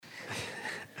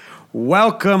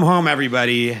Welcome home,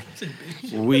 everybody.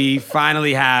 We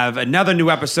finally have another new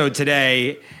episode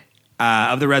today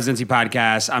of the Residency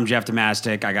podcast. I'm Jeff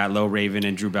Damastic. I got Lo Raven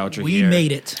and Drew Belcher here. We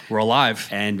made it. We're alive.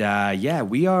 And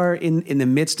we are in the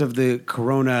midst of the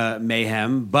Corona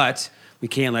mayhem, but we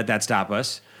can't let that stop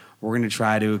us. We're going to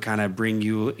try to kind of bring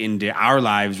you into our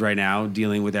lives right now,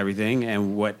 dealing with everything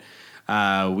and what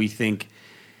we think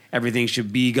everything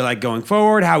should be like going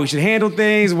forward, how we should handle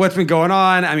things, what's been going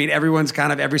on. I mean, everyone's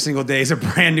kind of every single day is a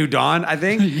brand new dawn, I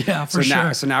think. Yeah, for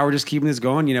sure. So now we're just keeping this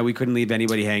going. You know, we couldn't leave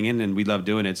anybody hanging, and we love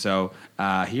doing it. So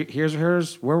here's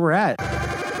where we're at.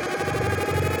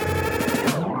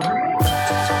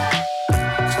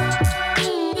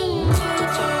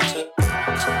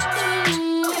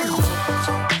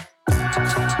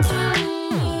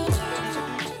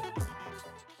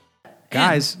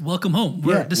 Guys, welcome home.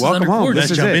 This welcome is home.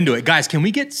 Let's jump into it. Guys, can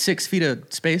we get 6 feet of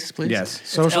space, please? Yes.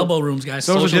 Social elbow rooms, guys.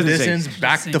 Social distance.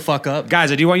 Back the fuck up. Guys,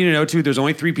 I do want you to know, too, there's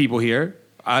only 3 people here.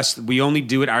 Us, we only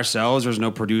do it ourselves. There's no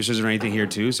producers or anything here,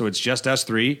 too. So it's just us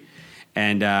 3.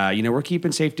 And, we're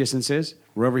keeping safe distances.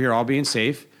 We're over here all being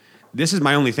safe. This is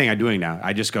my only thing I'm doing now.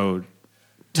 I just go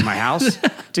to my house,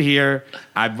 to here.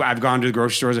 I've gone to the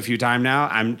grocery stores a few times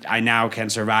now. I now can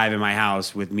survive in my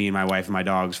house with me and my wife and my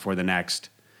dogs for the next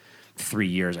 3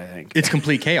 years, I think. It's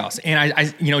complete chaos. And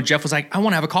I Jeff was like, I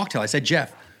want to have a cocktail. I said,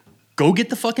 Jeff, go get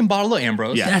the fucking bottle of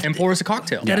Ambrose and pour us a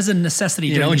cocktail. That is a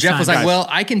necessity. And Jeff was like, well,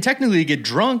 I can technically get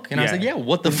drunk. And I was like, yeah,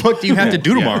 what the fuck do you have to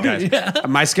do tomorrow?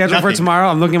 My schedule for tomorrow,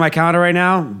 I'm looking at my calendar right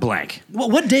now, blank.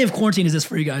 Well, what day of quarantine is this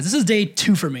for you guys? This is day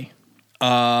 2 for me.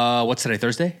 What's today,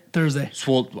 Thursday? Thursday.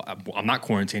 So, well, I'm not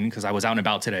quarantining because I was out and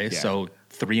about today. Yeah. So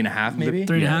 3.5 maybe?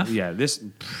 3.5? Yeah, this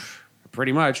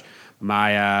pretty much.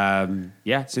 My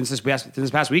since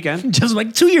this past weekend, just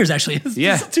like 2 years actually.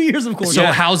 It's 2 years of quarantine.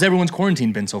 So how's everyone's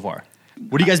quarantine been so far?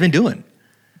 What have you guys been doing?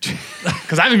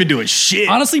 Because I haven't been doing shit.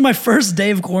 Honestly, my first day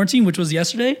of quarantine, which was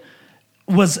yesterday,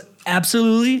 was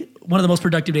absolutely one of the most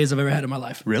productive days I've ever had in my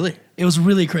life. Really? It was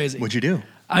really crazy. What'd you do?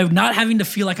 I'm not having to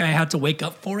feel like I had to wake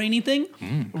up for anything.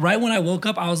 Right when I woke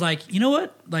up, I was like, you know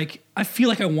what? Like, I feel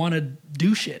like I want to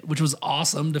do shit, which was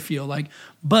awesome to feel like.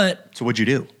 But so what'd you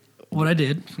do? What I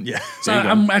did. Yeah. So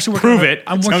I'm actually working. Prove it.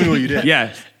 I'm Tell working. me what you did.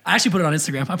 Yeah. I actually put it on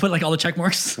Instagram. I put like all the check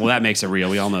marks. Well, that makes it real.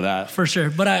 We all know that. For sure.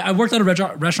 But I worked on a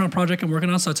restaurant project I'm working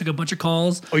on, so I took a bunch of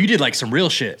calls. Oh, you did like some real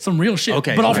shit. Some real shit.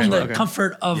 Okay. But all from the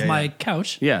comfort of my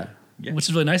couch. Yeah. Which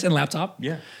is really nice, and laptop.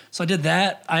 Yeah. So I did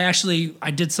that. I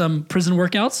did some prison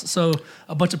workouts. So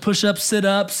a bunch of push-ups,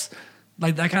 sit-ups,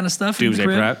 like that kind of stuff. Doomsday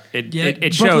prep.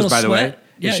 It shows, by the way.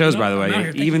 It shows, by the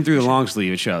way. Even through the long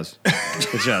sleeve, it shows.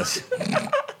 It shows.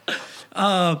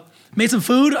 Made some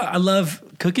food. I love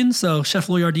cooking, so Chef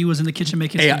Loyardi was in the kitchen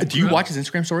making. Hey, do you watch his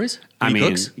Instagram stories? He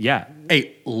cooks? Yeah.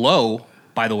 Hey, Lo,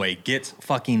 by the way, gets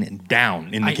fucking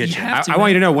down in the kitchen. I want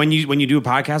you to know when you do a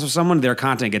podcast with someone, their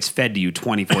content gets fed to you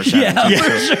 24/7. Yeah,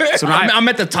 for sure. So I'm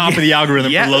at the top of the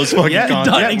algorithm for Lo's fucking content.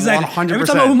 Done, exactly. 100%. Every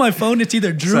time I open my phone, it's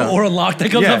either Drew or Unlocked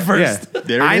that comes up first. Yeah.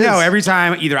 There it I is. know every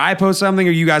time either I post something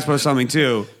or you guys post something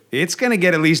too, it's gonna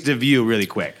get at least a view really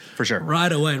quick. For sure.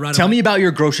 Right away. Tell me about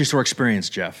your grocery store experience,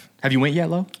 Jeff. Have you went yet,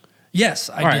 Lo? Yes,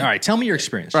 I did. All right. Tell me your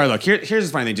experience. All right, look, here's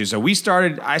the funny thing too. So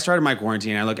I started my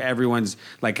quarantine. I look, everyone's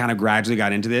like kind of gradually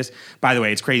got into this. By the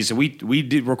way, it's crazy. So we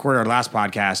did record our last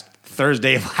podcast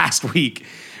Thursday of last week.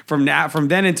 From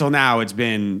then until now, it's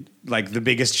been like the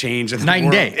biggest change in the Night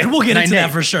world. and day. And we'll get into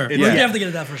that for sure. Yeah. We have to get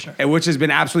into that for sure. Which has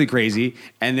been absolutely crazy.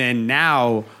 And then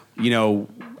now,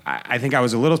 I think I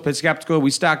was a little bit skeptical. We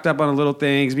stocked up on little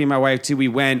things. Me and my wife too. We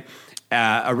went.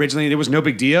 Originally, there was no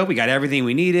big deal. We got everything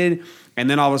we needed. And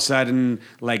then all of a sudden,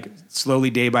 like slowly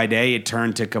day by day, it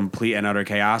turned to complete and utter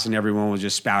chaos. And everyone was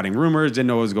just spouting rumors, didn't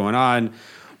know what was going on.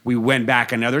 We went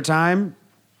back another time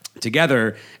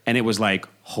together, and it was like,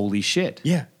 holy shit.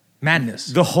 Yeah. Madness.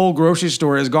 The whole grocery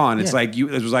store is gone. It's like it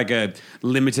was like a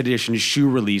limited edition shoe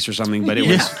release or something, but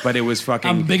it was fucking.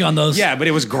 I'm big on those. Yeah, but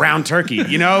it was ground turkey.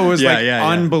 It was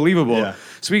unbelievable. Yeah.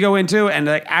 So we go into and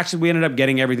actually we ended up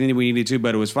getting everything that we needed to,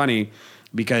 but it was funny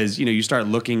because you start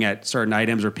looking at certain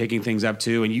items or picking things up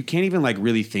too, and you can't even like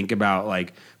really think about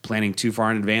like planning too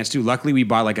far in advance too. Luckily, we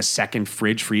bought like a second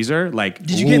fridge freezer. Like,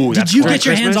 did you get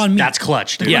your hands on meat? That's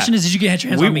clutch. The question is, did you get your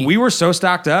hands on meat? We were so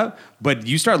stocked up, but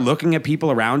you start looking at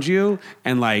people around you,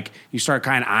 and like you start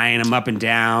kind of eyeing them up and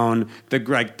down.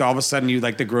 All of a sudden,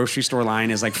 the grocery store line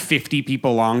is like 50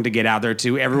 people long to get out there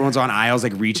too. Everyone's on aisles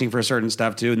like reaching for certain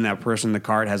stuff too, and that person in the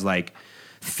cart has like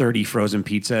 30 frozen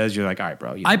pizzas. You're like, all right,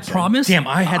 bro. I promise. Damn,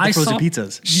 I had the frozen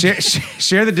pizzas.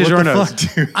 Share the DiGiorno's. What the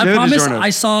fuck, dude? I promise I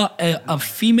saw a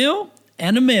female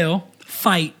and a male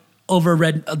fight over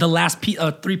the last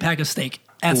 3-pack of steak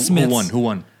at Smith's. Who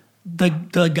won? The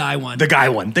guy one. The guy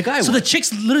one. So the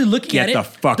chick's literally looking at it. Get the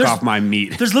fuck off my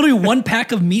meat. There's literally one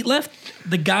pack of meat left.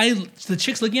 The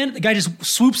chick's looking at it. The guy just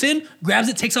swoops in, grabs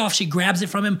it, takes off. She grabs it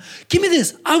from him. Give me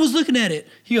this. I was looking at it.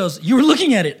 He goes, you were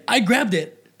looking at it. I grabbed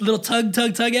it. Little tug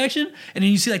action. And then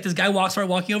you see like this guy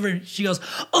walking over and she goes,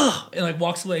 oh, and like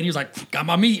walks away. And he was like, got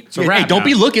my meat. So hey, don't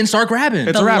be looking, start grabbing.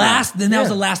 It's a wrap. Then that was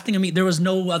the last thing of meat. There was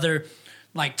no other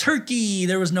like turkey.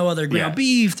 There was no other ground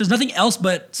beef. There's nothing else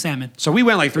but salmon. So we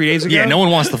went like 3 days ago. Yeah, no one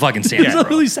wants the fucking salmon. It's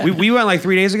literally salmon. We went like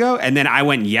 3 days ago, and then I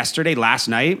went last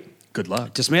night. Good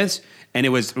luck. To Smith's, and it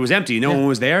was empty. No one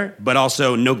was there, but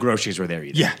also no groceries were there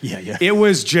either. Yeah. It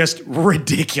was just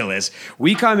ridiculous.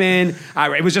 We come in.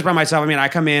 It was just by myself. I mean, I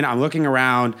come in. I'm looking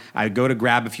around. I go to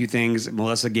grab a few things.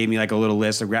 Melissa gave me like a little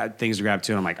list of things to grab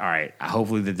too. And I'm like, all right.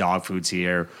 Hopefully the dog food's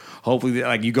here. Hopefully,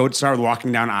 like you go start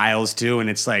walking down aisles too, and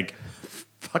it's like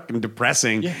fucking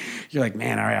depressing. Yeah. You're like,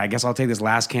 man, all right. I guess I'll take this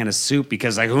last can of soup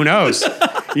because like who knows.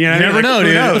 You know, never know,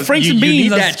 dude. The Franks and beans. You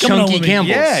need that chunky Campbell's.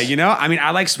 Yeah, you know. I mean,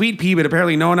 I like sweet pea, but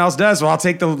apparently no one else does. So I'll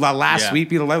take the last sweet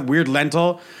pea, the weird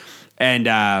lentil.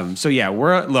 And so yeah,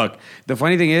 look. The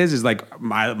funny thing is like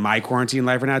my quarantine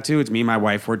life right now too. It's me and my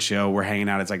wife. We're chill. We're hanging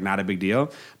out. It's like not a big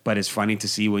deal. But it's funny to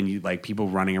see when you like people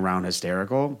running around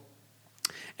hysterical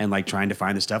and like trying to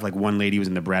find the stuff. Like one lady was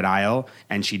in the bread aisle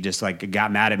and she just like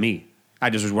got mad at me. I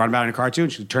just was running about in a car too,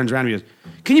 and she turns around and goes,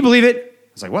 "Can you believe it?"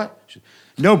 I was like, "What?"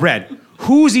 No bread.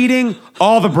 Who's eating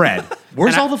all the bread?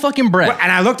 Where's all the fucking bread?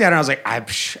 And I looked at her and I was like,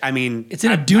 I mean, it's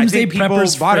in a doomsday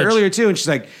prepper's bought it fridge. earlier too, and she's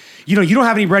like, you don't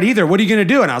have any bread either. What are you gonna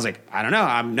do? And I was like, I don't know.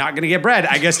 I'm not gonna get bread,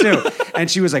 I guess too. And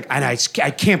she was like, and I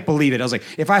can't believe it. I was like,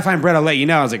 if I find bread, I'll let you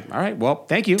know. I was like, all right, well,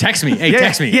 thank you. Text me. Hey,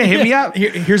 text me. Yeah, hit me up.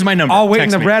 Here's my number. I'll wait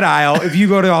Text in the me. bread aisle. If you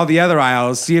go to all the other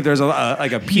aisles, see if there's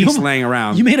a piece laying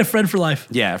around. You made a friend for life.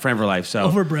 Yeah, a friend for life. So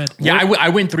Over bread. Yeah, I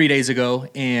went 3 days ago,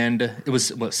 and it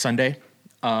was Sunday.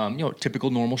 Typical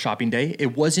normal shopping day.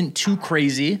 It wasn't too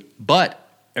crazy, but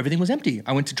everything was empty.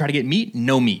 I went to try to get meat,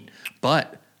 no meat.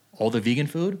 But all the vegan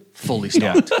food, fully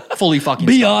stocked. Fully fucking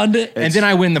Beyond stocked. it. And then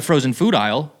I went in the frozen food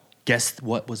aisle. Guess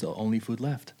what was the only food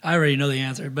left? I already know the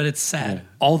answer, but it's sad.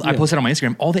 I posted on my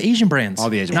Instagram, all the Asian brands. All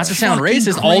the Asian Not brands. to sound Fucking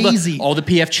racist, crazy. all the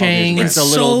PF Chang's, brands. the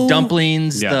little So-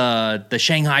 dumplings, Yeah. the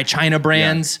Shanghai China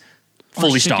brands,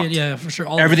 fully Chicken, stocked. Yeah, for sure.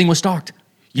 All Everything was stocked.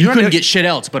 You You know couldn't what- get shit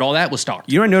else, but all that was stocked.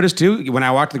 You know what I noticed too? When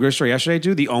I walked to the grocery store yesterday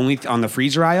too, on the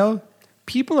freezer aisle,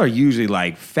 people are usually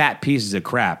like fat pieces of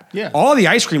crap. Yeah. All the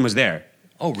ice cream was there.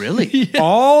 Oh, really?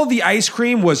 All the ice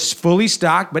cream was fully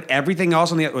stocked, but everything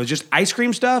else was just ice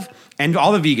cream stuff and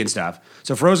all the vegan stuff.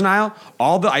 So frozen aisle,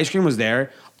 all the ice cream was there.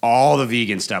 All the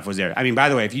vegan stuff was there. I mean, by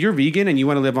the way, if you're vegan and you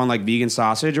want to live on like vegan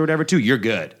sausage or whatever too, you're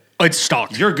good. It's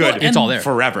stocked. You're good. Well, It's all there.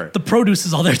 Forever. The produce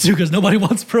is all there too because nobody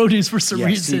wants produce for some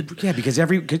reason. Because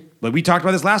like we talked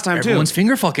about this last time Everyone's too.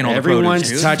 finger fucking all Everyone's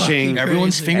the produce, dude. touching.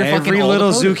 Everyone's crazy. finger fucking Every all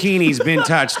little the produce. zucchini's been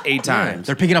touched 8 times.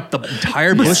 They're picking up the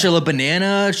entire bushel of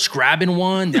banana, grabbing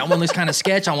one. That one looks kind of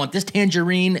sketch. I want this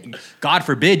tangerine. God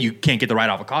forbid you can't get the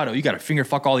right avocado. You got to finger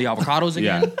fuck all the avocados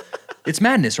again. Yeah. It's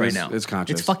madness right now. It's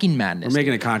conscious. It's fucking madness. We're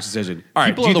making a conscious decision. All right.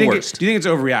 People do you are the think worst. do you think it's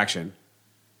overreaction?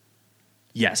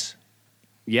 Yes.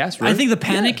 Yes. Really? I think the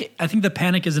panic. I think the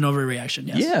panic is an overreaction.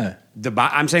 Yes. Yeah.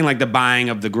 I'm saying like the buying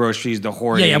of the groceries, the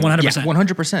hoarding. Yeah. 100%. Yeah,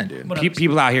 100%, dude.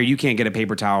 People out here, you can't get a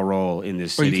paper towel roll in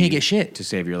this Bro, city. you can't get shit to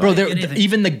save your Bro, life. Anything.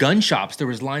 even the gun shops, there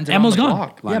was lines around Ammo's the gone.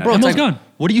 block. Line Yeah, up. bro, it's Ammo's like, gone.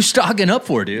 what are you stocking up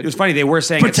for, It dude? was funny. They were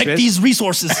saying at Protect Smith's- these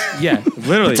resources. Yeah,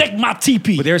 literally. Protect my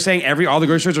TP. But they were saying all the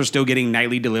grocery stores are still getting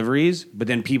nightly deliveries, but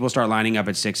then people start lining up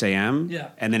at 6 a.m.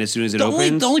 Yeah. And then as soon as it the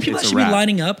opens, only people it's that a should be wrap.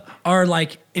 lining up are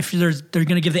like if they're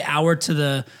going to give the hour to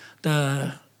the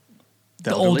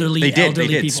elderly They did.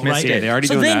 people, Smith's right? did. Yeah, they're already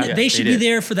so doing then that. they Yeah, should they be did.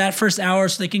 there for that first hour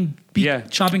so they can be Yeah.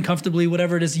 shopping comfortably,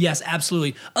 whatever it is. Yes,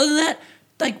 absolutely. Other than that,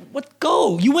 like, what?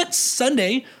 Go. You went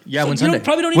Sunday. Yeah, so when you Sunday.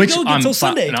 probably don't even go again until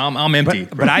Sunday. No, I'm empty.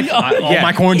 But all yeah.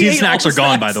 my quarantine He ate snacks all are the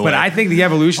gone, snacks. by the way. But I think the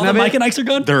evolution All of the it, Mike and Ike's are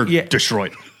gone? They're Yeah.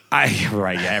 destroyed.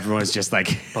 right, yeah, everyone's just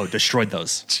like Oh, destroyed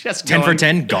those. Just 10 for going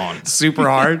 10, gone. super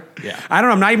hard. Yeah. I don't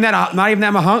know. I'm not even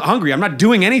that hungry. I'm not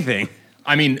doing anything.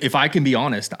 I mean, if I can be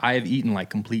honest, I have eaten like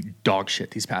complete dog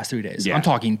shit these past 3 days. Yeah. I'm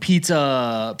talking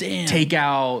pizza, Damn.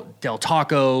 takeout, Del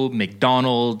Taco,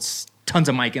 McDonald's, tons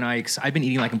of Mike and Ike's. I've been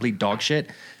eating like complete dog shit,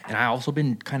 and I also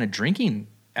been kind of drinking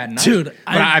at night. Dude, but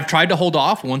I've tried to hold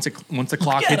off once the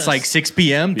clock at hits us. like 6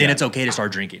 p.m. Then Yeah. it's okay to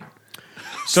start drinking.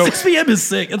 So 6 p.m. is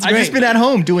sick. That's I've great. just been at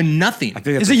home doing nothing. I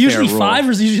think that's Is a it fair usually rule. 5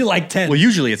 or is it usually like 10? Well,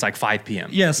 usually it's like 5 p.m.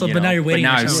 Yeah, so- but now you're waiting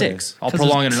But now an it's extra 6. I'll 'Cause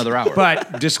prolong it it's- another hour.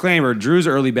 But disclaimer: Drew's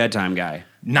early bedtime guy.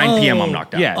 9 p.m. I'm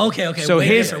knocked out. Yeah. Okay. So Way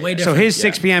his different, way so different. his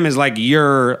 6 p.m. is like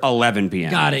your 11 p.m.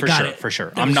 Got it. For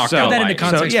sure. I'm knocked So, out. that into by-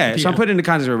 context. so yeah, for so I'm people. putting into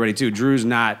context for everybody too. Drew's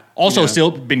not Also, you know,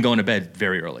 still been going to bed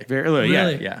very early. very early.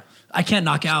 Really? Yeah. I can't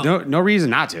knock out. No reason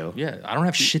not to. Yeah, I don't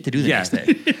have shit to do the Yeah. next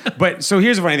day. But so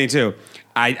here's the funny thing too.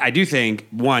 I do think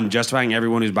one, justifying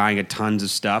everyone who's buying a tons of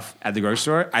stuff at the grocery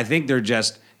store, I think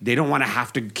they don't want to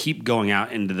have to keep going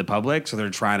out into the public, so they're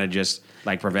trying to just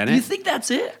like prevent it. You think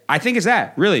that's it? I think it's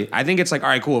that, really. I think it's like, all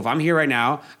right, cool. If I'm here right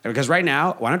now, because right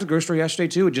now, when I went to the grocery store yesterday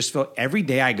too, it just felt, every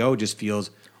day I go just feels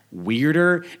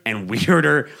weirder and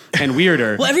weirder and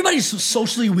weirder. Well, everybody's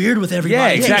socially weird with everybody. Yeah,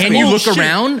 exactly. And you Oh, look shit.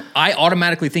 around, I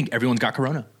automatically think everyone's got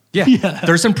corona. Yeah.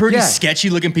 There's some pretty Yeah. sketchy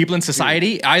looking people in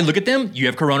society. I look at them, you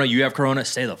have corona,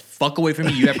 stay the fuck away from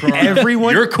me, you have corona.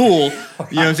 Everyone- You're cool. You know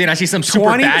what I'm saying? I see some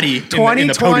super baddie in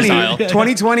the produce aisle.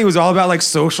 2020 was all about like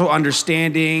social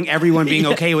understanding, everyone being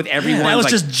okay with everyone. That was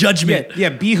like, just judgment. Yeah,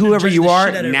 be whoever Judge you the are.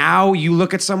 shit out of Now you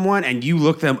look at someone and you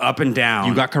look them up and down.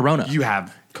 You got corona. You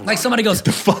have corona. Like somebody goes,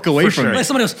 the fuck away For from sure. me. like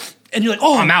somebody goes, and you're like,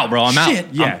 oh, I'm out, bro. I'm shit.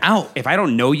 out. Yeah. I'm out. If I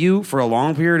don't know you for a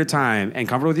long period of time and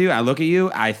comfortable with you, I look at you,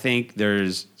 I think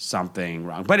there's something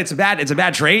wrong. But it's a bad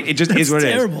trait. It just is That's what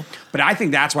it terrible. is. But I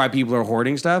think that's why people are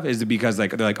hoarding stuff, is because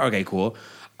like they're like, okay, cool.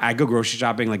 I go grocery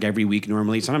shopping like every week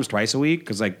normally, sometimes twice a week,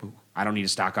 because like I don't need to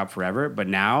stock up forever. But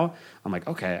now I'm like,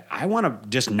 okay, I want to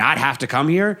just not have to come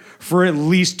here for at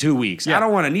least 2 weeks. I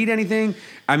don't want to need anything.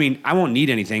 I mean, I won't need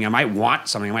anything. I might want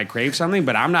something. I might crave something,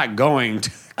 but I'm not going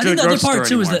to I think the the other grocery part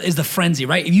store too anymore. is the frenzy,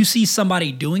 right? If you see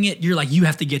somebody doing it, you're like, you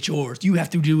have to get yours. You have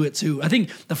to do it too. I think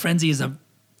the frenzy is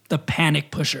the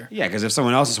panic pusher. Yeah, because if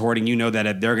someone else is hoarding, you know that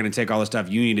if they're going to take all the stuff,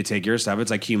 you need to take your stuff. It's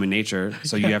like human nature,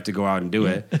 so you have to go out and do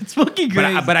it. It's fucking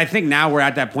crazy. But I think now we're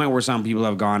at that point where some people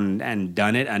have gone and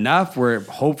done it enough where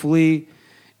hopefully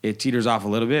it teeters off a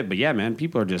little bit. But yeah, man,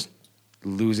 people are just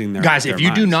losing their Guys, their if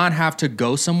you do minds. not have to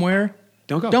go somewhere,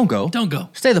 Don't go. Don't go. Don't go.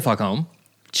 Stay the fuck home.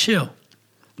 Chill.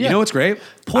 You know what's great?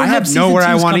 Pornhub I have season nowhere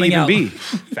I 2's want to coming even out. be.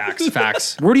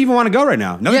 Facts. Where do you even want to go right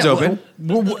now? Nothing's Yeah, open.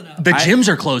 The gyms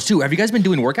are closed too. Have you guys been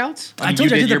doing workouts? I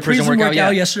told you I did the your prison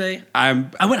workout yesterday. I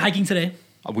I went hiking today.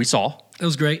 We saw. It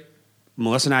was great.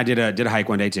 Melissa and I did a hike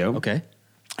one day too. Okay.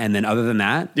 And then other than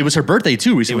that, It was her birthday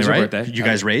too recently, was her right? birthday. You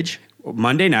guys rage?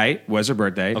 Monday night was her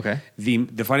birthday. Okay.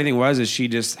 The funny thing was she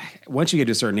just, once you get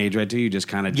to a certain age, right, too, you just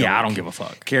kind of Yeah, I don't give a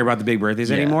fuck. care about the big birthdays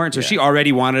Yeah, anymore. And so yeah. she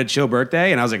already wanted a chill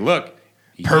birthday, and I was like, look,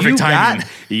 Perfect you timing. got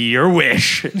your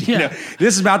wish. You know,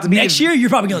 this is about to be Next year, you're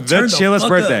probably gonna turn the chillest fuck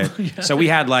birthday. up. Yeah. So we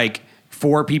had like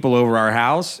 4 people over our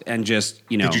house, and just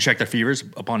Did you check their fevers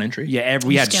upon entry? Yeah,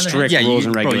 we had scan their strict head. rules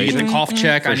and bro, you regulations. get the cough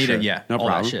check. I For need sure. it. Yeah, no all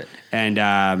problem. that shit. And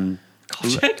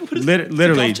check? What is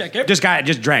literally It's a cough check.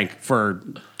 just drank for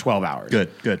 12 hours.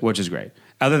 Good. Which is great.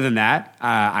 Other than that,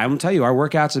 I'm gonna tell you, our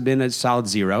workouts have been a solid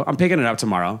 0. I'm picking it up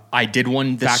tomorrow. I did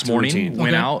one Back this to morning. routine.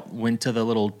 Went Okay. out, went to the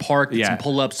little park, did Yeah. some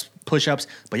pull-ups, push-ups.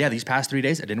 But yeah, these past 3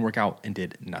 days, I didn't work out and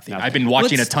did nothing. Nothing. I've been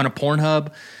watching Let's- a ton of Pornhub.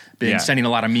 Been Yeah. sending a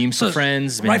lot of memes to So,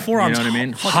 friends. Been, right forearm's you know what I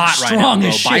mean? fucking Hot right strong now, bro.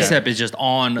 as shit. Bicep is just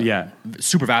on. Yeah.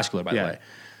 Super vascular, by the way.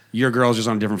 Your girl's just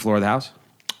on a different floor of the house?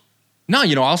 No,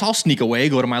 I'll sneak away,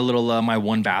 go to my little my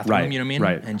one bathroom. Right, You know what I mean?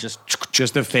 right. And just.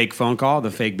 Just the fake phone call,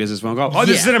 the fake business phone call. Oh,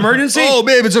 this is an emergency? Oh,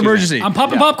 babe, it's an emergency. I'm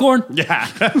popping popcorn.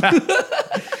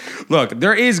 Look,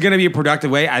 there is going to be a productive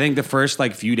way. I think the first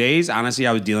few days, honestly,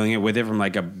 I was dealing with it from a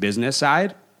business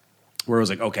side, where it was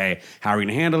like, okay, how are we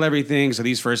going to handle everything? So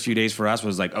these first few days for us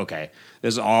was like, okay,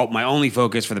 this is all my only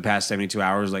focus for the past 72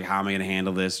 hours. Like, how am I going to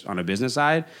handle this on a business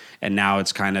side? And now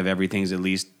it's kind of everything's at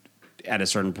least at a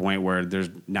certain point where there's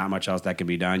not much else that can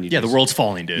be done. Yeah, the world's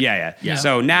falling, dude. Yeah.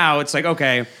 So now it's like,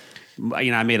 okay,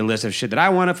 I made a list of shit that I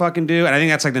want to fucking do, and I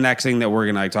think that's the next thing that we're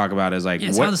gonna talk about is Yeah,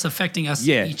 it's how this affecting us.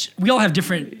 Yeah. We all have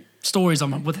different stories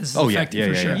on what this is affecting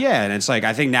for sure. Yeah, and it's like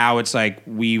I think now it's like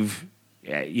we've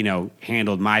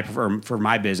handled for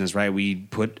my business, right? We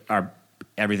put our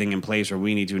everything in place where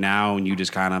we need to now, and you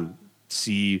just kind of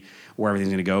see where everything's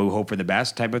going to go, hope for the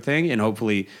best type of thing, and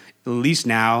hopefully, at least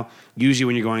now, usually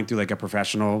when you're going through a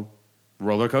professional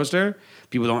roller coaster,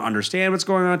 people don't understand what's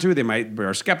going on too. They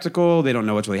are skeptical. They don't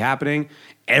know what's really happening.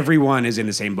 Everyone is in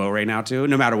the same boat right now too,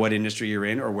 no matter what industry you're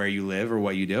in or where you live or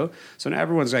what you do. So now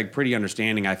everyone's pretty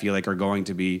understanding, I feel are going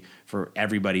to be for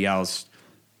everybody else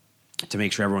to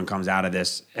make sure everyone comes out of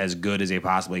this as good as they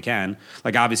possibly can.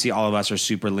 Obviously all of us are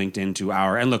super linked into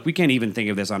and look, we can't even think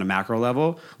of this on a macro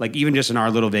level. Even just in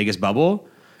our little Vegas bubble,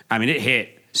 I mean, it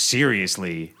hit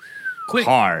seriously Quick.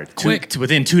 hard. Quick.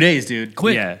 Within 2 days, dude.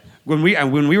 Quick. Yeah. when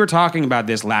we were talking about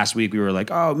this last week, we were like,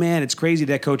 "Oh man, it's crazy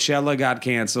that Coachella got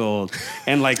canceled,"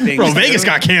 and like things. Bro, Vegas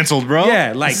got canceled, bro.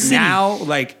 Yeah, like now,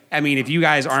 like I mean, if you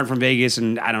guys aren't from Vegas,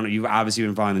 and I don't know, you've obviously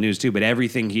been following the news too, but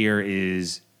everything here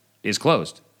is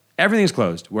closed. Everything's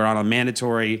closed. We're on a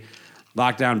mandatory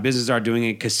lockdown. Businesses are doing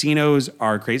it. Casinos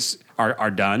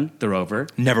are done. They're over.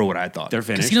 Never would I have thought. They're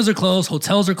finished. Casinos are closed.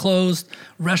 Hotels are closed.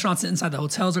 Restaurants inside the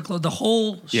hotels are closed. The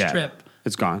whole strip.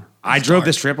 It's gone. I drove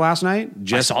the strip last night.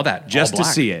 I saw that. Just All to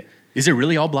black. see it. Is it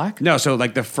really all black? No, so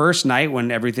like the first night when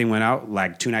everything went out,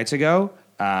 like 2 nights ago.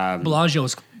 Bellagio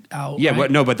was out. Yeah,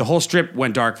 right? but the whole strip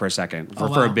went dark for a second, for a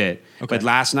wow. bit. Okay. But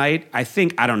last night, I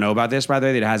don't know about this, by the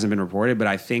way, that it hasn't been reported, but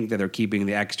I think that they're keeping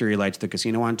the exterior lights of the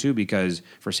casino on too, because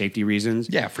for safety reasons.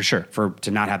 Yeah, for sure.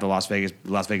 To not have the Las Vegas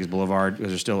Boulevard,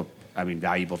 because there's still,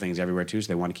 valuable things everywhere too, so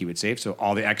they want to keep it safe. So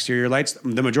all the exterior lights,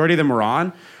 the majority of them were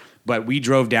on. But we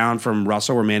drove down from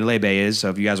Russell, where Mandalay Bay is. So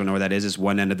if you guys don't know where that is, it's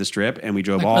one end of the strip, and we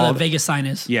drove Like where the Vegas sign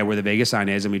is. Yeah, where the Vegas sign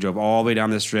is, and we drove all the way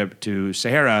down the strip to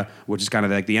Sahara, which is kind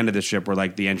of like the end of the strip, where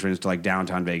like the entrance to like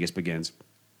downtown Vegas begins.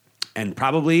 And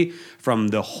probably from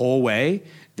the whole way,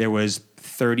 there was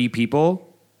 30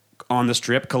 people on the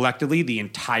strip collectively, the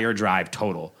entire drive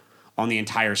total. On the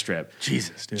entire strip.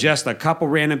 Jesus, dude. Just a couple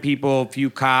random people, few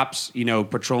cops,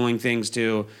 patrolling things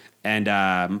too. And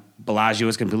Bellagio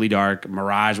was completely dark.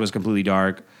 Mirage was completely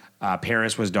dark.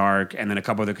 Paris was dark. And then a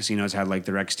couple of the casinos had like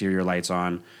their exterior lights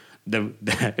on.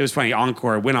 It was funny.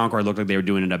 When Encore looked like they were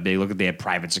doing it up big. Looked like they had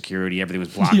private security. Everything was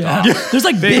blocked off. There's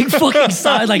like big fucking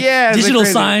signs, like digital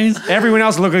signs. Everyone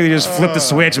else looked like they just flipped the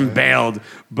switch and bailed.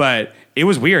 But it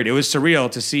was weird. It was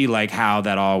surreal to see like how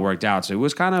that all worked out. So it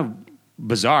was kind of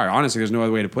bizarre. Honestly, there's no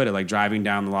other way to put it. Like driving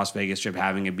down the Las Vegas Strip,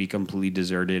 having it be completely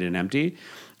deserted and empty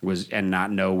and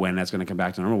not know when that's going to come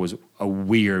back to normal was a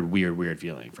weird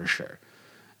feeling for sure.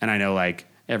 And I know like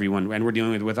everyone, and we're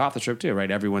dealing with off the strip too, right?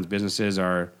 Everyone's businesses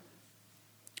are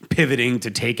pivoting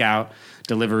to takeout,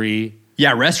 delivery.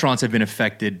 Yeah, restaurants have been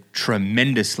affected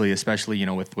tremendously, especially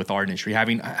with our industry.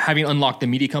 Having unlocked the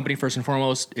media company first and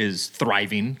foremost is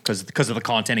thriving because of the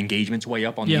content engagement's way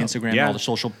up on the Instagram and all the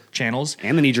social channels.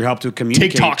 And they need your help to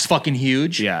communicate. TikTok's fucking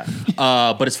huge. Yeah.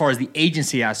 But as far as the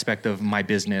agency aspect of my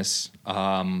business,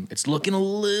 it's looking a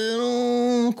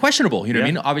little questionable. You know what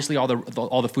I mean? Obviously, all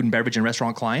the food and beverage and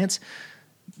restaurant clients,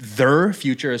 their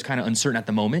future is kind of uncertain at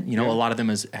the moment. A lot of them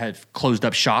have closed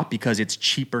up shop because it's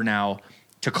cheaper now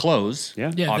to close.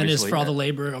 Than it is for all the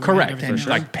labor. Correct. And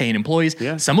like paying employees.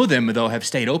 Yeah. Some of them, though, have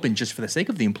stayed open just for the sake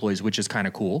of the employees, which is kind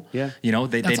of cool. Yeah.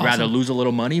 They'd rather lose a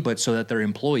little money, but so that their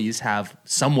employees have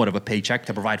somewhat of a paycheck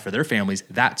to provide for their families.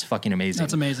 That's fucking amazing.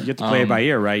 That's amazing. You have to play it by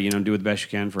ear, right? Do the best you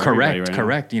can for everybody right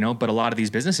Correct. But a lot of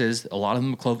these businesses, a lot of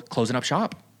them are closing up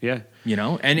shop. Yeah.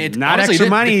 And it's not extra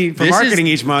money for marketing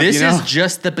each month. This is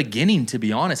just the beginning, to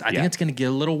be honest. I think it's going to get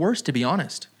a little worse, to be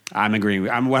honest. I'm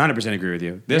 100% agree with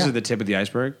you. This is the tip of the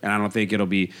iceberg, and I don't think it'll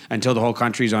be until the whole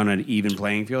country's on an even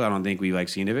playing field. I don't think we've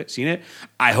seen it.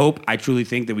 I truly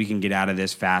think that we can get out of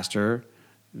this faster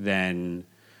than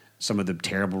some of the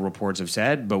terrible reports have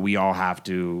said, but we all have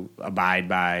to abide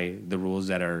by the rules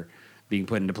that are being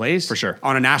put into place. For sure.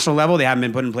 On a national level, they haven't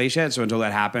been put in place yet, so until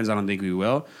that happens, I don't think we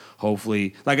will.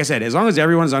 Hopefully, like I said, as long as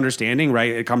everyone's understanding,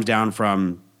 right, it comes down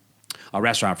from a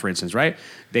restaurant, for instance, right?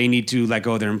 They need to let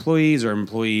go of their employees, or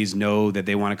employees know that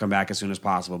they want to come back as soon as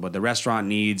possible. But the restaurant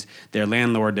needs their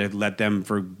landlord to let them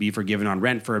be forgiven on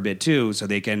rent for a bit too, so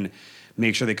they can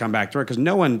make sure they come back to work. Because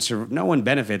no one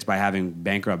benefits by having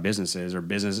bankrupt businesses or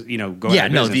business, go out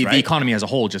of business, the right? economy as a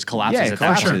whole just collapses.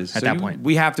 At that point.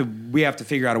 We have to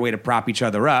figure out a way to prop each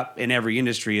other up in every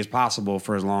industry as possible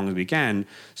for as long as we can,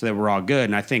 so that we're all good.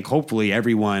 And I think hopefully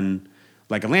everyone,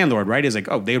 like a landlord, right, is like,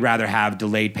 they'd rather have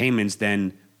delayed payments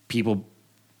than people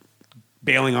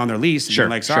bailing on their lease. And being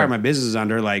like, sorry, my business is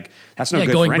under. Like, that's no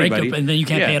good for anybody. Breakup, and then you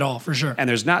can't pay it all, for sure. And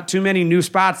there's not too many new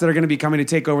spots that are going to be coming to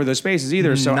take over those spaces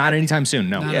either. So not anytime soon,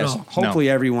 no. Not at all. Hopefully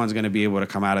everyone's going to be able to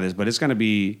come out of this, but it's going to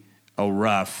be a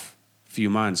rough few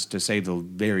months, to say the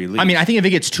very least. I mean, I think if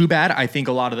it gets too bad, I think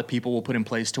a lot of the people will put in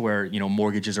place to where,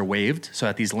 mortgages are waived, so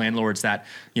that these landlords that,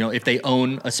 if they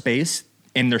own a space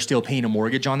and they're still paying a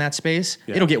mortgage on that space,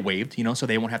 it'll get waived, so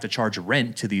they won't have to charge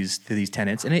rent to these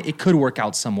tenants, and it could work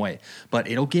out some way. But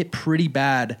it'll get pretty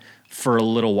bad for a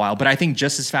little while. But I think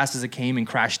just as fast as it came and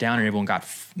crashed down and everyone got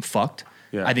fucked,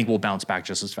 I think we'll bounce back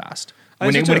just as fast.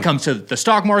 When it comes to the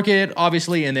stock market,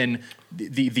 obviously, and then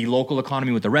the local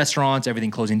economy with the restaurants,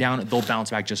 everything closing down, they'll bounce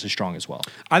back just as strong as well.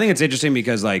 I think it's interesting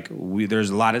because there's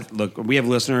a lot of we have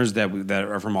listeners that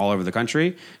are from all over the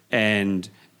country, and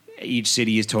each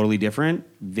city is totally different.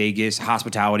 Vegas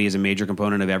hospitality is a major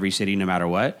component of every city, no matter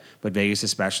what. But Vegas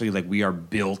especially, we are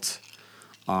built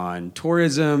on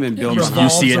tourism and building.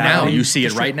 revolves You see it now. around You see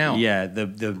it distri- right now. Yeah,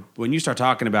 the when you start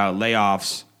talking about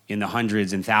layoffs in the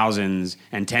hundreds and thousands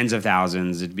and tens of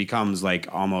thousands, it becomes like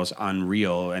almost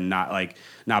unreal and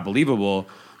not believable.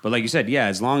 But like you said, yeah,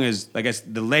 as long as I guess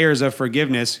the layers of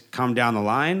forgiveness come down the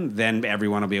line, then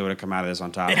everyone will be able to come out of this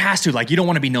on top. It has to. Like, you don't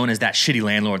want to be known as that shitty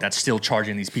landlord that's still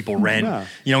charging these people rent. Yeah.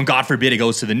 You know, and God forbid it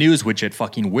goes to the news, which it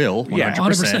fucking will. 100%. Yeah,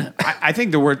 100%. I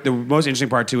think the most interesting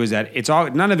part too is that it's all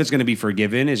none of it's going to be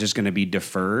forgiven. It's just going to be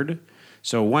deferred.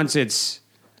 So once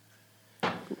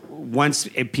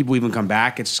people even come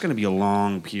back, it's just going to be a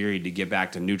long period to get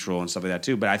back to neutral and stuff like that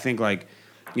too. But I think like,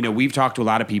 you know, we've talked to a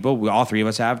lot of people. All three of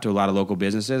us have, to a lot of local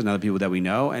businesses and other people that we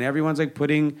know, and everyone's like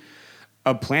putting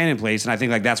a plan in place. And I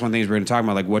think like that's one of the things we're going to talk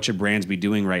about. Like, what should brands be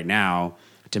doing right now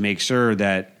to make sure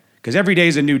that, because every day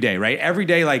is a new day, right? Every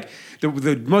day, like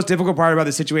the most difficult part about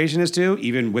the situation is too,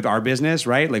 even with our business,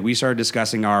 right? Like we started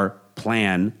discussing our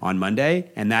plan on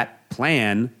Monday, and that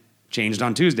plan changed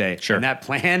on Tuesday. Sure. And that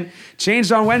plan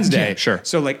changed on Wednesday. Yeah, sure.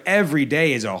 So like every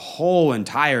day is a whole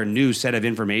entire new set of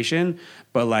information.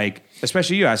 But like,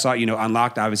 especially you, I saw, you know,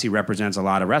 Unlocked obviously represents a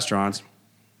lot of restaurants,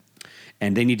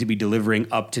 and they need to be delivering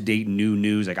up-to-date new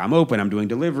news. Like, I'm open, I'm doing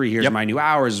delivery, here's Yep. my new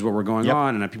hours, is what we're going Yep.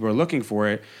 on, and people are looking for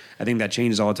it. I think that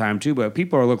changes all the time too, but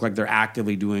people look like they're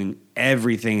actively doing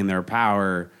everything in their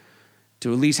power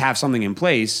to at least have something in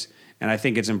place. And I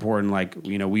think it's important, like,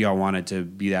 you know, we all want it to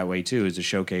be that way too, is to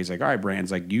showcase like, all right,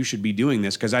 brands, like you should be doing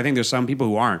this. Because I think there's some people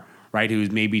who aren't, right, who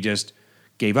maybe just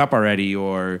gave up already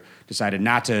or decided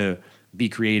not to be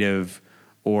creative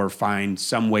or find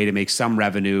some way to make some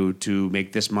revenue to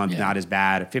make this month not as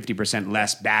bad, 50%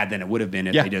 less bad than it would have been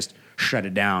if Yeah. they just shut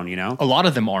it down, you know? A lot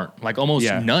of them aren't, like almost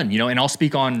Yeah. none, you know, and I'll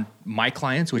speak on my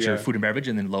clients, which Yeah. are food and beverage,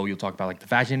 and then Lo, you'll talk about like the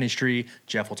fashion industry.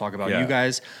 Jeff will talk about Yeah. you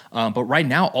guys. But right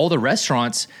now, all the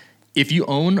restaurants, if you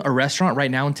own a restaurant right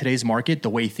now in today's market, the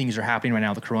way things are happening right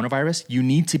now, the coronavirus, you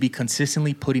need to be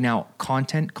consistently putting out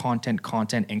content,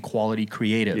 and quality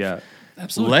creative. Yeah.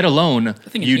 Absolutely. Let alone,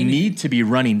 think you it's need to be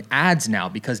running ads now,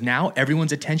 because now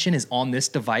everyone's attention is on this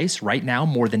device right now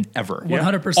more than ever.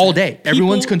 100%. All day. People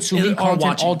Everyone's consuming are content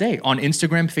watching. all day on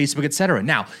Instagram, Facebook, etc.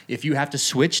 Now, if you have to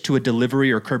switch to a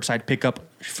delivery or curbside pickup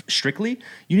strictly,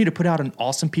 you need to put out an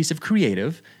awesome piece of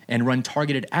creative and run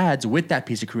targeted ads with that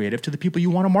piece of creative to the people you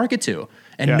want to market to.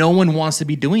 And Yeah. no one wants to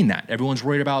be doing that. Everyone's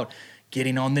worried about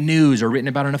getting on the news or written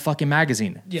about in a fucking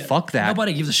magazine. Yeah. Fuck that.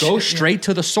 Nobody gives a Go shit, yeah. straight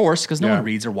to the source, because no Yeah. one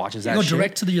reads or watches that Go shit.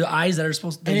 direct to the eyes that are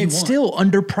supposed to. And it's still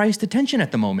underpriced attention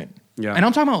at the moment. Yeah. And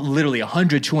I'm talking about literally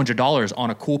 $100, $200 on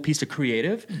a cool piece of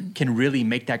creative can really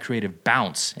make that creative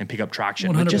bounce and pick up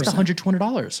traction. With just 100%. $100,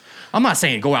 $200. I'm not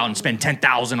saying go out and spend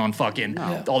 $10,000 on fucking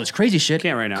all this crazy shit.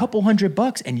 Can't right now. A couple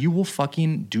 $100 and you will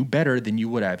fucking do better than you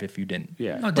would have if you didn't.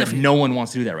 Yeah. No, But definitely. no one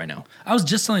wants to do that right now. I was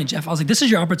just telling Jeff, I was like, this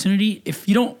is your opportunity. If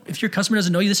your customer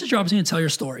doesn't know you, this is your opportunity to tell your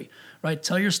story, right?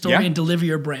 Tell your story Yeah. and deliver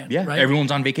your brand, Yeah. right?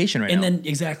 Everyone's on vacation right And now. then,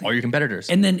 exactly. All your competitors.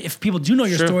 And then if people do know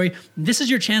your Sure. story, this is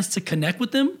your chance to connect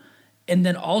with them and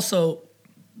then also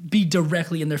be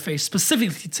directly in their face,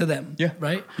 specifically to them. Yeah.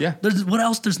 Right? Yeah. What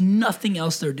else? There's nothing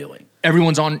else they're doing.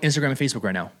 Everyone's on Instagram and Facebook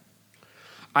right now.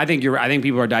 I think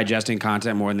people are digesting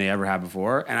content more than they ever have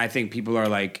before, and I think people are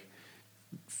like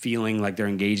feeling like they're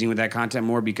engaging with that content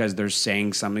more because they're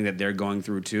saying something that they're going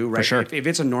through too, right? sure. If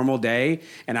it's a normal day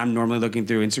and I'm normally looking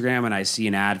through Instagram and I see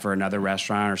an ad for another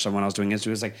restaurant or someone else doing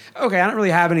Instagram, it's like, okay, I don't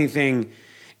really have anything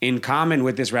in common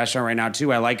with this restaurant right now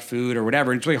too. I like food or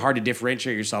whatever. And it's really hard to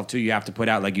differentiate yourself too. You have to put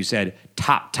out, like you said,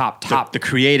 top. The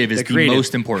creative is the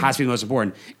most important. Has to be the most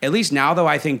important. At least now, though,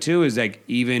 I think too is like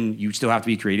even you still have to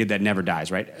be creative. That never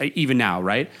dies, right? Even now,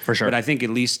 right? For sure. But I think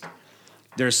at least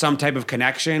there's some type of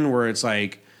connection where it's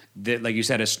like that, like you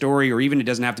said, a story, or even it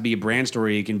doesn't have to be a brand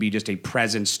story. It can be just a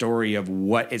present story of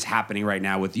what is happening right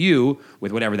now with you,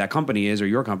 with whatever that company is or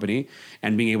your company,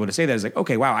 and being able to say that is like,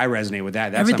 okay, wow, I resonate with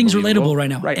that. That's Everything's unbelievable. relatable right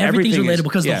now. Right? Everything's Everything is- relatable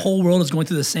because yeah. the whole world is going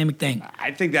through the same thing.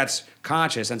 I think that's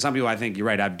conscious, and some people, I think you're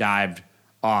right, I've dived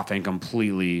off and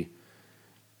completely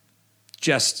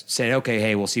just said, okay,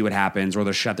 hey, we'll see what happens, or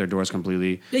they'll shut their doors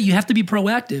completely. Yeah, you have to be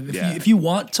proactive. Yeah. If you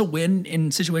want to win in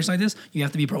situations like this, you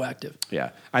have to be proactive. Yeah.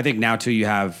 I think now, too, you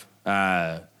have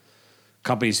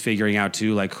companies figuring out,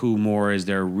 too, like who more is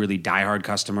their really diehard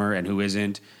customer and who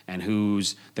isn't, and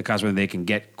who's the customer they can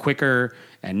get quicker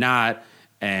and not,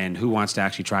 and who wants to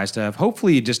actually try stuff.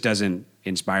 Hopefully, it just doesn't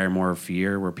inspire more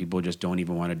fear where people just don't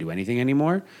even want to do anything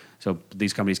anymore. So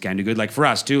these companies can do good. Like for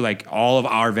us, too, like all of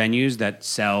our venues that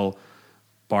sell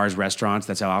bars, restaurants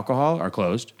that sell alcohol are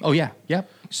closed. Oh, yeah.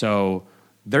 Yep. So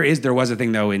There was a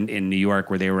thing though in New York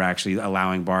where they were actually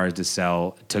allowing bars to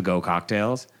sell to-go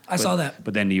cocktails. I saw that.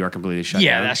 But then New York completely shut down.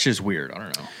 Yeah, that's just weird. I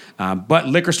don't know. But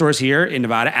liquor stores here in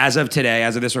Nevada, as of today,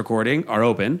 as of this recording, are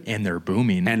open. And they're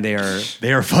booming. And they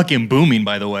are fucking booming,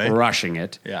 by the way. Rushing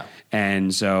it. Yeah.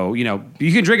 And so, you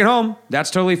can drink at home. That's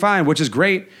totally fine, which is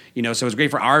great. So it's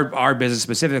great for our business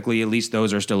specifically. At least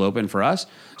those are still open for us.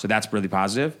 So that's really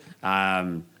positive.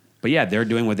 But yeah, they're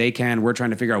doing what they can. We're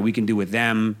trying to figure out what we can do with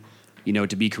them,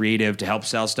 to be creative, to help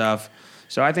sell stuff.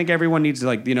 So I think everyone needs to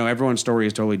everyone's story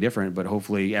is totally different, but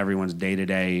hopefully everyone's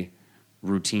day-to-day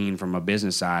routine from a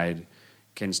business side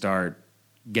can start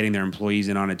getting their employees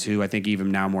in on it too. I think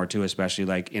even now more too, especially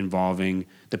like involving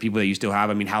the people that you still have.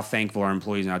 I mean, how thankful are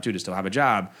employees now too to still have a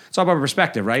job? It's all about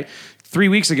perspective, right? 3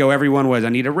 weeks ago, everyone was, I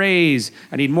need a raise,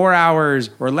 I need more hours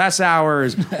or less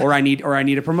hours, or I need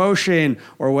a promotion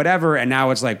or whatever. And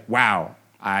now it's like, wow,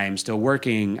 I'm still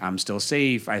working, I'm still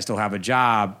safe, I still have a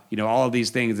job. All of these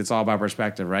things, it's all about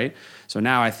perspective, right? So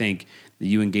now I think that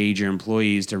you engage your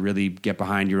employees to really get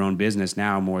behind your own business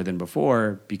now more than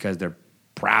before because they're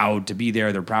proud to be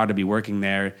there. They're proud to be working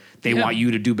there. They want you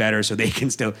to do better so they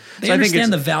can still. They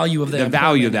understand the value of that. The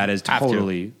value of that is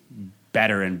totally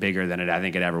better and bigger than I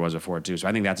think it ever was before too. So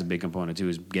I think that's a big component too,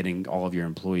 is getting all of your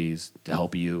employees to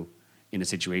help you in a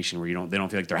situation where they don't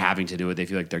feel like they're having to do it. They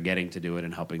feel like they're getting to do it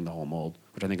and helping the whole mold,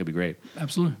 which I think would be great.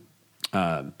 Absolutely.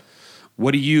 I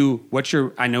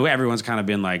know everyone's kind of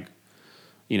been like,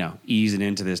 easing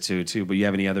into this too, but you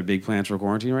have any other big plans for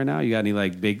quarantine right now? You got any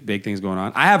like big things going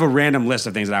on? I have a random list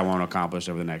of things that I want to accomplish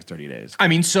over the next 30 days. I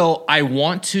mean, so I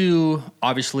want to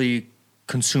obviously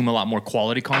consume a lot more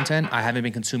quality content. I haven't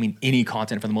been consuming any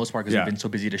content for the most part because I've been so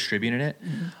busy distributing it.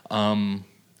 Mm-hmm.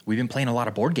 We've been playing a lot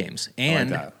of board games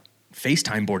and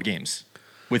FaceTime board games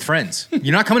with friends.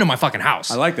 You're not coming to my fucking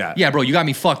house. I like that. Yeah, bro, you got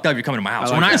me fucked up. You're coming to my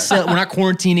house. We're not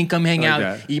quarantining, come hang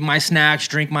out, eat my snacks,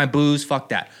 drink my booze. Fuck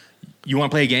that. You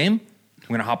want to play a game? I'm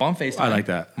going to hop on FaceTime. I like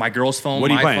that. My girl's phone, what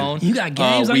are you my playing? phone. You got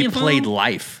games on your phone? We played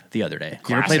Life the other day.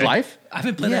 You ever played Life? I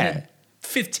haven't played that in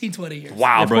 15, 20 years.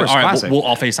 Wow, bro. Course, all right, classic.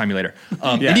 I'll FaceTime you later.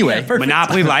 Anyway.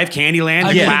 Monopoly, Life,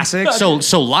 Candyland, classic.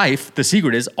 So Life, the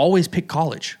secret is always pick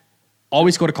college.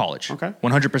 Always go to college. Okay.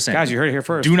 100%. Guys, you heard it here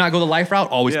first. Do not go the Life route.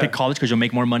 Always pick college because you'll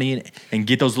make more money and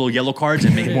get those little yellow cards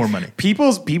and make more money.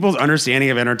 People's understanding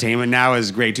of entertainment now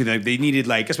is great too. They needed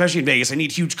especially in Vegas, I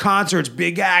need huge concerts,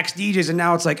 big acts, DJs, and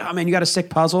now it's like, oh man, you got a sick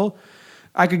puzzle.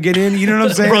 I could get in. You know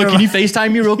what I'm saying? Bro, can you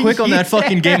FaceTime me real quick on that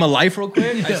fucking game of Life real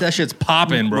quick? That shit's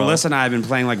popping, bro. Melissa and I have been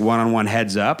playing one-on-one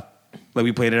heads up. Like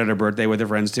we played it at her birthday with her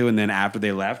friends too, and then after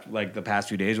they left, the past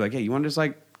few days, we're like, hey, you want to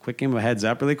just quick game of heads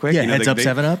up really quick? Yeah, heads up,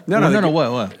 7-Up? No,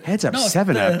 what? Heads up,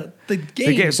 7-Up. The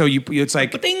game. So it's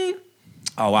like, Ding.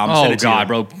 oh wow, I'm sending it to you. God,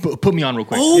 bro, put me on real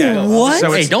quick. Oh, what?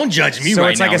 So hey, don't judge me so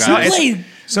right it's like now, a- guys.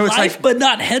 So it's Life, but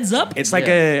not Heads Up. It's like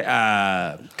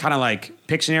a kind of like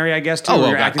Pictionary, I guess, too. Oh, where well,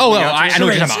 you're God. actively Oh, well, out I to- know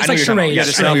what you're Charades. talking about. It's I know like what you're talking about. charades. Yeah, the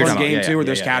It's cell like phone charades. game too, where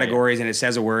there's yeah, categories and it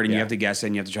says a word and you have to guess it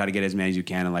and you have to try to get as many as you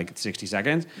can in 60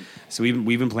 seconds. So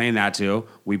we've been playing that too.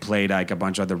 We played a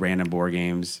bunch of other random board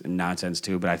games and nonsense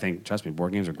too. But I think, trust me,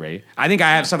 board games are great. I think I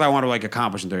have stuff I want to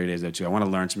accomplish in 30 days though too. I want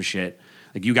to learn some shit.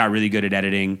 You got really good at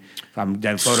editing. I'm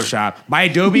dead Photoshop. My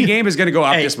Adobe game is going to go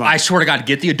up this month. I swear to God,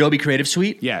 get the Adobe Creative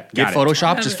Suite. Yeah, Get got it.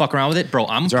 Photoshop. Just fuck around with it, bro.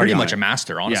 I'm already pretty on much it. a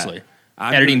master, honestly.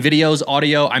 Yeah. Editing videos,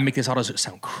 audio. I make this audio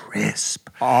sound crisp.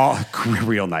 Oh,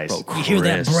 real nice. Bro, You hear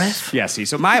that crisp. breath? Yeah, see,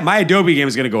 so my Adobe game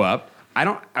is going to go up.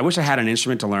 I wish I had an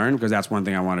instrument to learn because that's one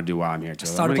thing I want to do while I'm here too.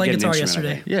 Started playing guitar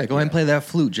yesterday. Yeah, go ahead and play that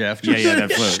flute, Jeff. Yeah,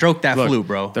 that flute. Stroke that Look, flute,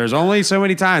 bro. There's only so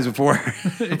many times before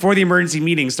the emergency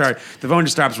meetings start, the phone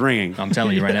just stops ringing. I'm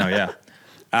telling you right now, yeah.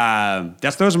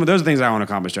 Those are the things I want to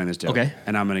accomplish during this too. Okay.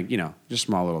 And I'm gonna, just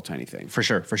small little tiny thing. For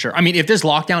sure. I mean, if this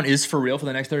lockdown is for real for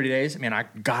the next 30 days, man, I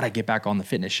gotta get back on the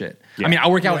fitness shit. Yeah. I mean, I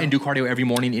work out and do cardio every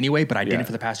morning anyway, but I Yeah. didn't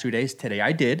for the past 2 days. Today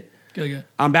I did. Good.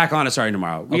 I'm back on it starting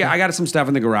tomorrow. I got some stuff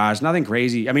in the garage, nothing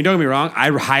crazy. I mean, don't get me wrong, I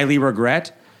highly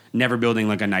regret never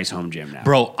building a nice home gym now.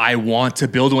 Bro, I want to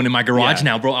build one in my garage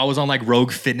Yeah. now, bro. I was on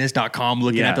roguefitness.com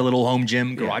looking at the little home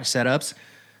gym garage setups.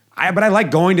 But I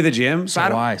like going to the gym, so I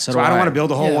don't want to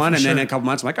build a whole one, and then in a couple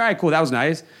months I'm like, all right, cool, that was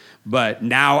nice. But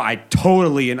now I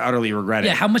totally and utterly regret it.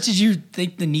 Yeah, how much did you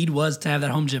think the need was to have that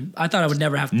home gym? I thought I would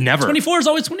never have to. Never. 24 is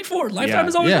always 24. Lifetime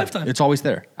is always lifetime. It's always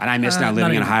there. And I miss now not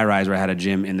living in a even. high rise where I had a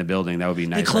gym in the building. That would be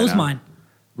nice. They closed right now. mine. I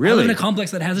Really? live in a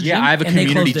complex that has a gym. Yeah, I have a and they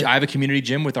community. closed it. I have a community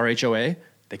gym with our HOA.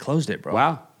 They closed it, bro.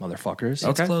 Wow. Motherfuckers.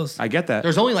 It's closed. I get that.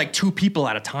 There's only 2 people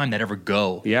at a time that ever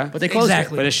go. Yeah. But they closed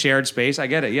Exactly. But a shared space, I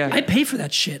get it. Yeah. I pay for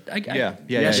that shit. Yeah.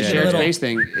 The Yeah. shared Little- space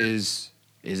thing is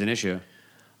an issue.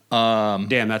 Damn,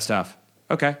 that's tough.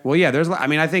 Okay. Well, yeah, I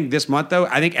mean, I think this month, though,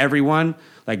 I think everyone,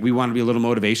 like, we want to be a little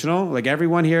motivational. Like,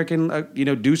 everyone here can,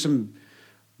 do some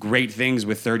great things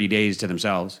with 30 days to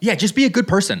themselves. Yeah, just be a good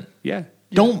person. Yeah.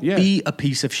 Don't Yeah. be a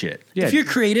piece of shit. Yeah. If you're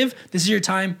creative, this is your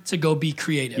time to go be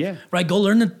creative. Yeah. Right? Go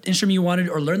learn the instrument you wanted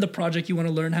or learn the project you want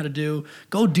to learn how to do.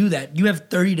 Go do that. You have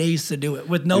 30 days to do it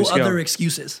with no New skill. other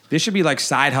excuses. This should be like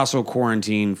side hustle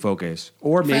quarantine focus.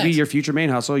 Or maybe Facts. your future main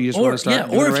hustle. You just Or want to start.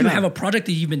 doing or it if right you now. have a project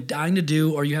that you've been dying to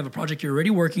do or you have a project you're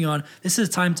already working on, this is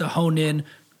time to hone in,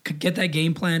 get that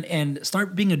game plan and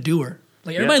start being a doer.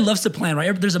 Like everybody loves to plan,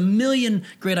 right? There's a million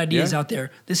great ideas out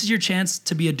there. This is your chance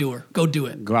to be a doer. Go do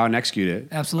it. Go out and execute it.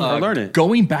 Absolutely. Or learn it.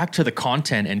 Going back to the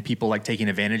content and people like taking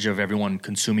advantage of everyone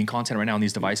consuming content right now on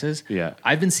these devices. Yeah.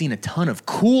 I've been seeing a ton of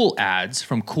cool ads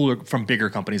from bigger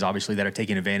companies, obviously, that are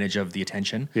taking advantage of the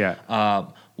attention. Yeah.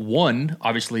 One,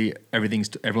 obviously, everyone's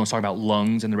talking about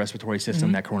lungs and the respiratory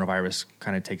system that coronavirus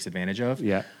kind of takes advantage of.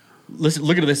 Yeah. Listen,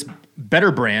 look at this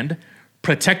better brand.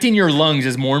 Protecting your lungs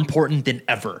is more important than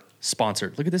ever.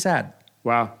 Sponsored. Look at this ad.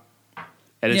 Wow.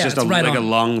 And it's Yeah, just it's right like a on.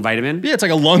 lung vitamin. Yeah, it's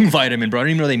like a lung vitamin, bro. I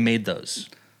didn't even know they made those.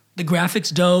 The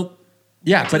graphics dope.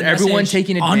 Yeah, but the everyone message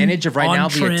taking on- advantage of right on now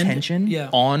trend. the attention Yeah.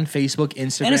 on Facebook,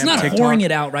 Instagram, And it's not TikTok. whoring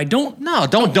it out, right? Don't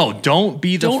Don't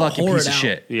be the Don't fucking whore piece it of out.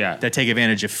 shit Yeah. that take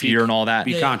advantage of fear and all that.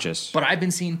 Be conscious. But I've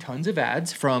been seeing tons of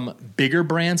ads from bigger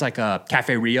brands like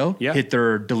Cafe Rio Yeah. hit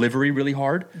their delivery really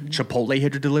hard. Chipotle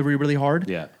hit their delivery really hard.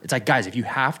 Yeah. It's like, guys, if you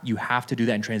have to do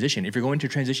that in transition. If you're going to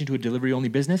transition to a delivery only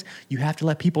business, you have to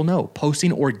let people know.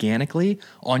 Posting organically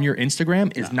on your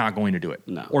Instagram is not going to do it.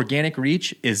 No. Organic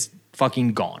reach is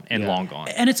fucking gone and Yeah. long gone.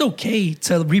 And it's okay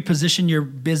to reposition your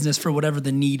business for whatever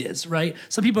the need is, right?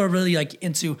 Some people are really like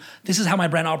into this is how my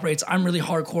brand operates. I'm really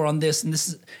hardcore on this, and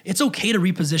it's okay to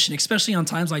reposition, especially on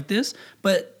times like this.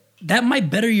 But that might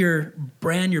better your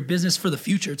brand, your business for the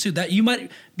future too. That you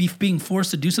might be being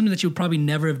forced to do something that you would probably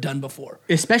never have done before.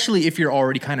 Especially if you're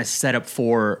already kind of set up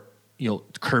for,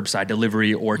 curbside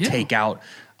delivery or Yeah. takeout.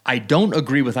 I don't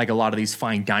agree with like a lot of these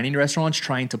fine dining restaurants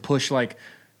trying to push like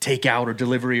takeout or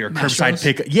delivery or curbside Mastros.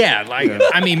 pickup. Yeah, like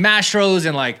I mean Mastros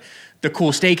and like the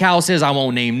cool steakhouses. I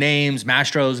won't name names,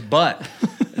 Mastros, but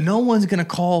no one's gonna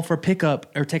call for pickup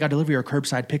or takeout delivery or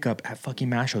curbside pickup at fucking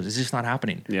Mastros. It's just not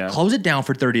happening. Yeah. Close it down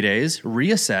for 30 days,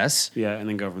 reassess, Yeah, and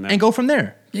then go from there. and go from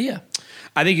there. Yeah.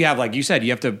 I think you have, like you said,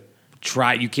 you have to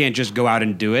try. You can't just go out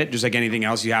and do it. Just like anything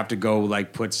else, you have to go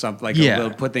like put something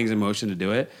like put things in motion to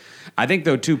do it. I think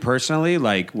though too personally,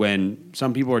 like when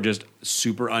some people are just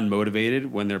super unmotivated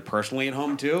when they're personally at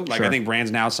home too. Like Sure. I think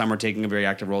brands now, some are taking a very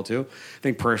active role too. I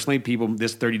think personally, people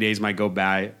this 30 days might go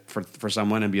by for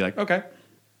someone and be like, okay,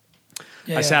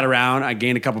 Yeah, I sat around, I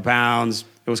gained a couple pounds.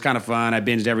 It was kind of fun. I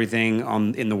binged everything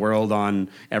in the world on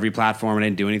every platform and I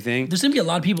didn't do anything. There's gonna be a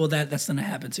lot of people that's gonna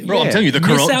happen to. Bro, I'm Yeah. telling you, the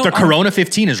Miss out on- Corona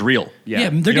 15 is real. Yeah, they're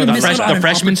You know, gonna the, miss out on the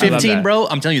freshman opportunity. 15, that. bro.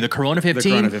 I'm telling you, the Corona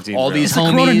 15, Corona 15, all bro. these It's the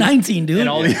homies, Corona 19, dude. and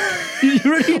all these, You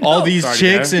already all know. these Sorry,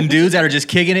 chicks man. and dudes that are just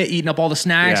kicking it, eating up all the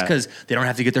snacks Yeah. because they don't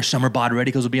have to get their summer bod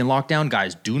ready because we'll be in lockdown.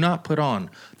 Guys, do not put on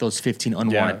those 15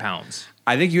 unwanted Yeah. pounds.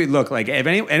 I think you look like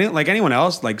if like anyone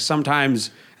else, like sometimes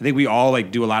I think we all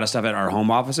like do a lot of stuff at our home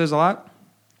offices a lot.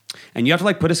 And you have to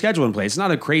like put a schedule in place. It's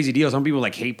not a crazy deal. Some people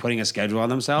like hate putting a schedule on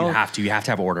themselves. You have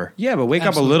to have order. Yeah, but wake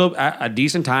Absolutely. up a little at a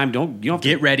decent time. You don't have to,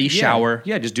 Get ready, shower.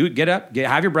 Yeah, just do it. Get up,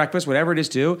 have your breakfast, whatever it is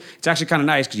too. It's actually kind of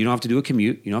nice because you don't have to do a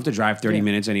commute. You don't have to drive 30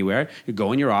 minutes anywhere. You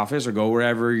go in your office or go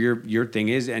wherever your thing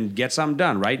is and get something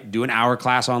done. Right? Do an hour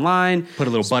class online. Put a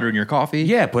little butter in your coffee.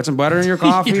 Yeah, put some butter in your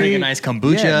coffee. Drink a nice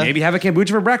kombucha. Yeah, maybe have a kombucha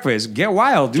for breakfast. Get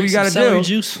wild. Do what you got Drink to some celery do.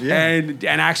 juice. And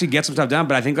actually get some stuff done.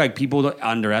 But I think like people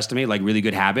underestimate like really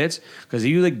good habits because if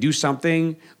you like do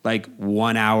something like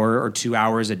 1 hour or 2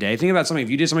 hours a day. Think about something.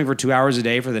 If you did something for 2 hours a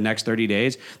day for the next 30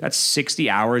 days, that's 60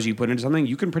 hours you put into something.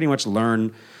 You can pretty much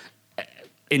learn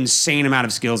insane amount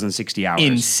of skills in 60 hours.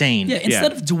 Insane. Yeah,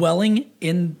 instead of dwelling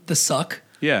in the suck,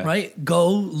 Yeah. right? Go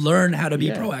learn how to be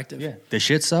proactive. Yeah. This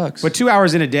shit sucks. But 2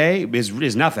 hours in a day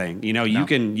is nothing. You know, you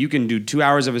can do 2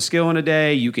 hours of a skill in a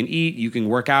day. You can eat. You can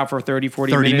work out for 30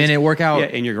 minutes. 30-minute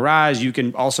workout. In your garage. You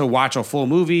can also watch a full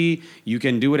movie. You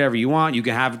can do whatever you want. You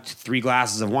can have 3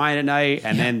 glasses of wine at night,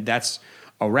 and then that's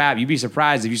a wrap. You'd be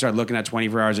surprised if you start looking at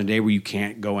 24 hours a day where you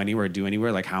can't go anywhere, do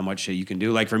anywhere, like how much shit you can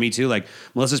do. Like for me too, like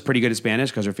Melissa's pretty good at Spanish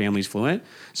because her family's fluent.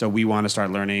 So we want to start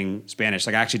learning Spanish.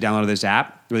 Like I actually downloaded this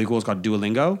app, really cool. It's called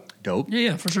Duolingo. Dope.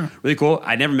 Yeah, for sure. Really cool.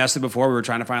 I never messed it before. We were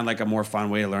trying to find like a more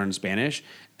fun way to learn Spanish.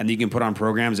 And you can put on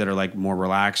programs that are like more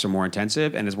relaxed or more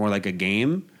intensive. And it's more like a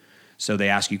game. So they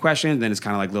ask you questions, then it's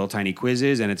kind of like little tiny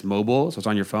quizzes, and it's mobile, so it's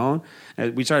on your phone.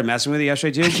 And we started messing with it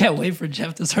yesterday I too. can't wait for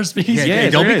Jeff to start speaking. Yeah,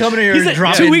 it's don't be weird. coming here He's like,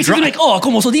 dropping 2 weeks, he's gonna be like, oh,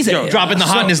 como so dice. dropping the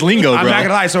hotness lingo, I'm bro. not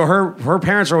gonna lie. So her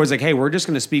parents are always like, "Hey, we're just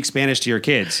gonna speak Spanish to your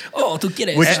kids," Oh, tú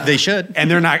quieres. Which they should.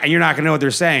 and you're not gonna know what they're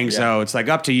saying. So it's like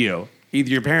up to you. Either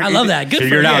your parents. I love that. Good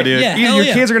Figure for it you. out, dude. Yeah, Either hell your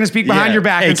yeah. kids are gonna speak behind your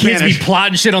back Hey, in kids Spanish. be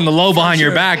plotting shit on the low behind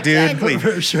your back, dude. Exactly.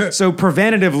 For sure. So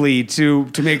preventatively,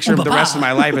 to make sure Oh, the rest of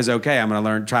papa. my life is okay, I'm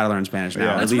gonna try to learn Spanish now.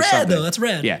 Yeah. At That's least rad, something. though. That's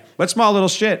rad. Yeah, but small little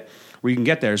shit where you can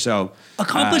get there. So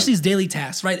Accomplish these daily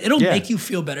tasks, right? It'll yeah. make you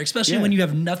feel better, especially Yeah. when you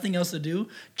have nothing else to do.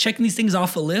 Checking these things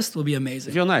off a list will be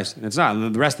amazing. feel nice, and it's not.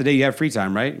 And the rest of the day you have free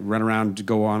time, right? Run around,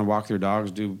 go on a walk with your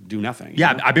dogs, do nothing. you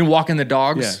Yeah, know? I've been walking the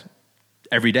dogs Yeah.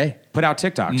 every day. Put out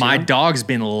TikToks. My you know? dog's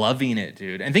been loving it,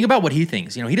 dude. And think about what he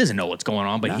thinks. You know, he doesn't know what's going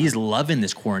on, but No. he's loving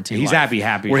this quarantine. He's life,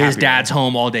 happy, Where his happy, dad's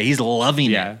home all day. He's loving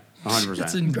Yeah, it. 100%.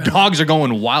 It's incredible. Dogs are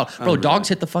going wild, bro. 100%. Dogs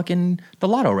hit the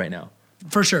lotto right now.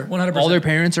 For sure, 100%. All their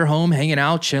parents are home, hanging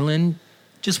out, chilling.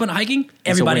 Just went hiking,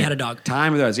 everybody win. had a dog.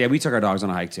 Time with us. Yeah, we took our dogs on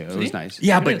a hike too. It was See? nice.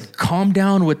 Yeah, There it but is. calm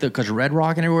down with because Red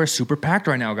Rock and everywhere is super packed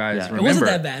right now, guys. Yeah. It It Remember, wasn't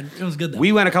that bad. It was good though.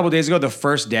 We went a couple days ago. The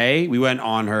first day we went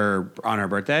on her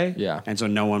birthday. Yeah. and so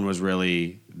no one was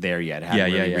really there yet. Hadn't Yeah,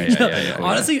 really yeah, reached yeah, that. yeah.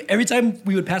 Honestly, every time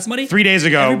we would pass somebody, 3 days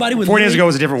ago, everybody would 4 days literally ago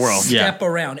was a different world. Step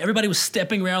around. Everybody was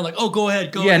stepping around like, oh, go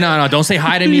ahead, go Yeah, ahead. no, don't say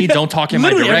hi to me. Don't talk in my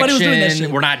Literally, everybody was doing that direction.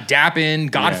 shit. We're not dapping.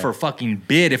 God Yeah. for fucking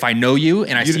bid. If I know you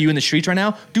and I see you in the streets right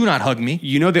now, do not hug me.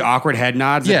 You know the awkward head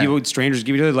nods that Yeah. people, strangers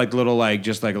give each other, like little, like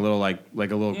just like a little, like a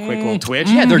little quick little twitch.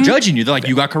 Yeah, they're judging you. They're like,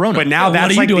 you got corona. But now What are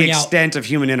that's you like the doing out? extent of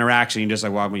human interaction. You just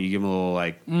like walk me, you give them a little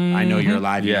like, I know you're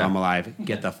alive, you know Yeah. I'm alive.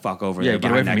 Get the fuck over yeah, there.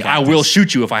 get away behind from me. that I cactus. will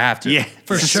shoot you if I have to. Yeah,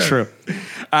 For that's sure. True.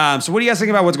 So what do you guys think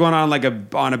about what's going on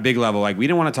on a big level? Like we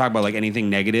didn't want to talk about like anything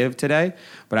negative today,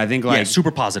 but I think like Yeah,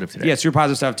 super positive today. yeah, super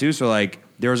positive stuff too. So like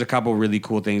there was a couple really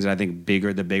cool things that I think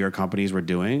the bigger companies were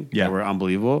doing Yeah. that were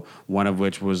unbelievable. One of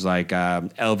which was like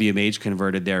LVMH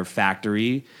converted their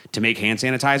factory to make hand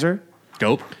sanitizer.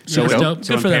 Dope. So So dope. dope.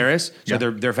 So Good in for them. Paris, so Yeah.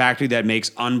 their factory that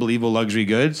makes unbelievable luxury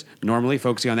goods, normally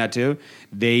focusing on that too,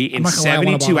 they in not gonna lie, I wanna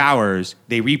 72 buy them. hours,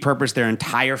 they repurposed their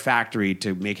entire factory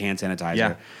to make hand sanitizer.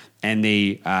 Yeah. And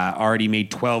they already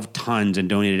made 12 tons and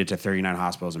donated it to 39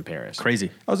 hospitals in Paris. Crazy.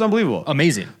 That was unbelievable.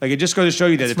 Amazing. Like it just goes to show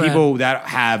you that That's the people that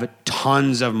have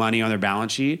tons of money on their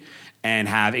balance sheet and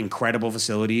have incredible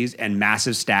facilities and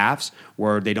massive staffs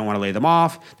where they don't want to lay them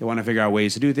off, they want to figure out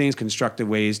ways to do things, constructive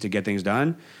ways to get things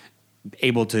done,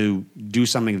 able to do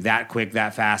something that quick,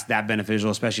 that fast, that beneficial,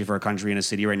 especially for a country and a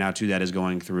city right now too that is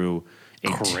going through a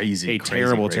Crazy,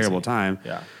 terrible crazy. time.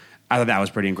 Yeah. I thought that was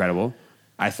pretty incredible.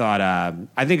 I thought,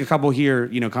 I think a couple here,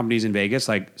 companies in Vegas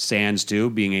like Sands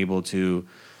too, being able to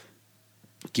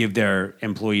give their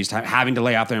employees time, having to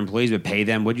lay off their employees, but pay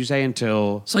them. What'd you say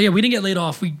until? So yeah, we didn't get laid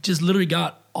off. We just literally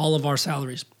got all of our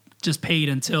salaries just paid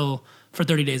until for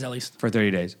 30 days at least. For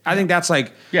 30 days. I think that's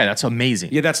like, Yeah, that's amazing.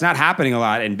 yeah, that's not happening a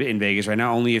lot in Vegas right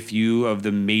now. Only a few of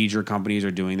the major companies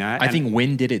are doing that. I And- think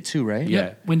Wynn did it too, right? Yeah.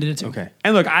 Yep. When did it too? Okay.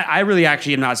 And look, I really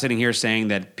actually am not sitting here saying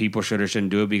that people should or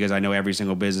shouldn't do it because I know every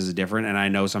single business is different. And I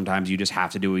know sometimes you just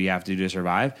have to do what you have to do to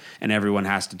survive. And everyone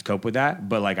has to cope with that.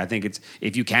 But like, I think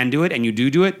if you can do it and you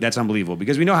do it, that's unbelievable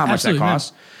because we know how much Absolutely, that man.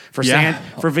 costs. For Yeah.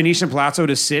 for Venetian Palazzo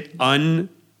to sit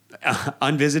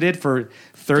unvisited for 30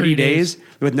 30 days. days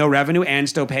with no revenue and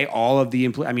still pay all of the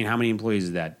employees. I mean, how many employees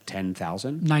is that?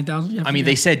 10,000? 9,000. Yeah, I mean,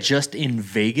 they said just in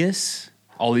Vegas,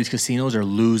 all these casinos are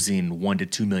losing $1 to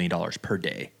 $2 million per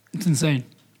day. it's insane.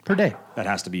 Per day. That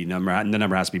has to be the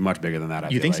number has to be much bigger than that. I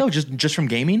You feel think so? like. Just from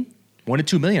gaming? 1 to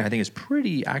 2 million, I think, is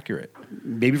pretty accurate.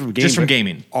 Maybe from gaming. Just from but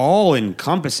gaming. All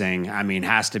encompassing, I mean,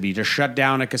 has to be to shut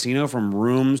down a casino from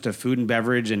rooms to food and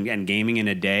beverage and gaming in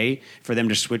a day for them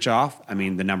to switch off. I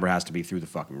mean, the number has to be through the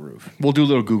fucking roof. We'll do a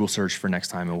little Google search for next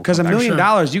time. Because $1 million,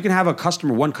 sure. you can have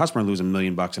one customer lose $1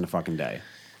 million in a fucking day.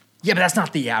 Yeah, but that's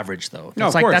not the average, though. No,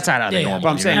 That's of course. that's out of the Yeah, yeah. normal. But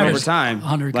I'm you saying know? over Average time,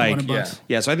 100, like, 100 bucks.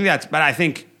 yeah. So I think but I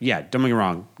think, yeah, don't get me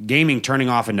wrong. Gaming turning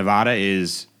off in Nevada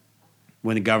is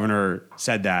when the governor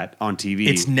said that on TV.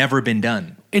 It's never been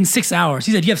done. In 6 hours.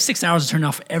 He said you have 6 hours to turn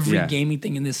off every Yeah. gaming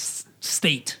thing in this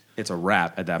state. It's a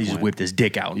wrap at that He point. just whipped his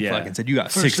dick out and Yeah. fucking said, "You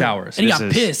got For 6 sure. hours." And he This got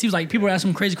is- pissed. He was like, people were asking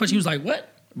him crazy questions. He was like,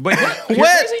 what? But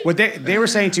what they were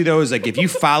saying too though is like if you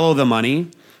follow the money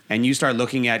and you start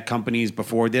looking at companies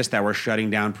before this that were shutting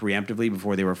down preemptively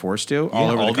before they were forced to all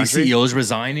over the all these country. CEOs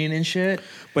resigning and shit.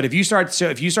 But if you start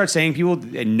saying people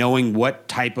and knowing what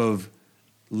type of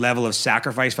level of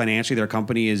sacrifice financially their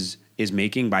company is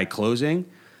making by closing,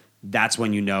 that's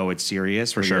when you know it's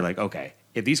serious. For sure. You're like, okay,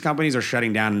 if these companies are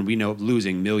shutting down and we know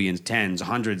losing millions, tens,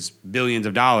 hundreds, billions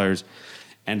of dollars,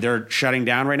 and they're shutting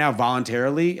down right now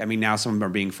voluntarily. I mean, now some of them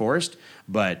are being forced,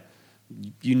 but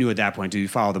you knew at that point, you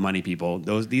follow the money people.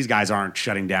 These guys aren't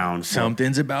shutting down.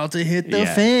 Something's about to hit the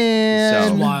Yeah. fan.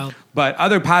 So- It's wild. But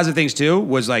other positive things too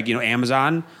was like,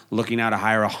 Amazon looking now to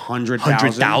hire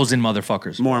 100,000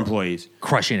 motherfuckers. more employees.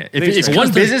 Crushing it. It's If one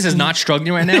because they're- business is not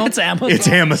struggling right now, It's Amazon. It's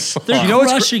Amazon. They're You know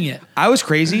what's crushing it. I was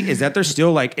crazy is that they're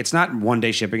still like, it's not 1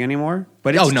 day shipping anymore,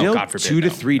 but it's Oh, no, still God forbid, 2 to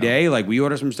no, 3 no. day. Like we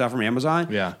ordered some stuff from Amazon.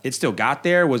 Yeah. It still got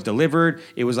there, was delivered.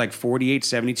 It was like 48,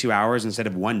 72 hours instead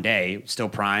of 1 day, still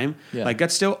Prime. Yeah. Like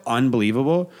that's still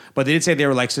unbelievable. But they did say they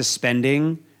were like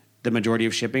suspending the majority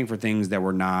of shipping for things that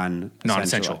were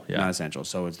Non-essential, yeah. non-essential.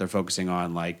 So they're focusing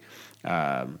on like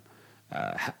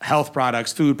health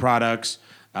products, food products,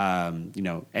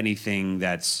 anything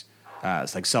that's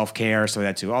it's like self-care, so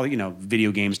that too. All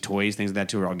video games, toys, things like that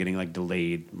too are all getting like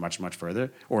delayed much, much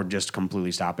further, or just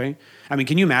completely stopping. I mean,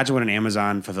 can you imagine what an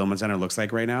Amazon fulfillment center looks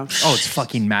like right now? Oh, it's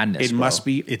fucking madness. It bro. must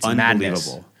be It's unbelievable.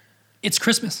 madness. It's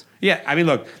Christmas. Yeah, I mean,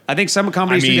 look, I think some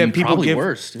companies I mean, do that people probably give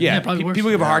worse, dude. Yeah, Yeah, probably worse.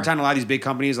 people give a hard time to a lot of these big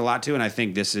companies a lot too, and I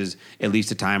think this is at least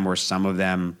a time where some of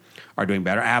them are doing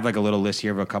better. I have like a little list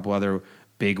here of a couple other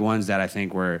big ones that I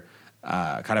think were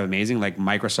kind of amazing. Like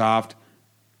Microsoft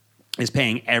is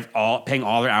paying all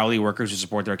their hourly workers to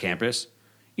support their campus.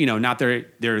 Not they're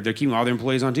keeping all their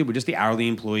employees on too, but just the hourly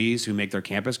employees who make their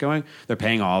campus going. They're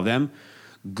paying all of them.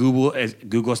 Google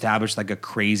established like a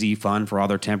crazy fund for all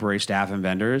their temporary staff and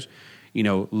vendors.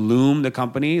 Loom, the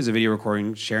company, is a video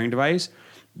recording sharing device.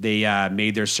 They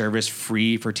made their service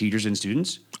free for teachers and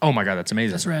students. Oh my God, that's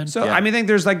amazing. That's rad. So Yeah. I think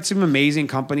there's like some amazing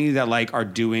companies that like are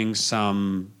doing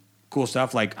some cool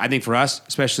stuff. Like I think for us,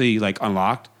 especially like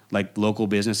Unlocked, like local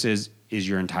businesses is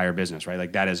your entire business, right?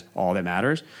 Like that is all that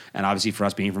matters. And obviously for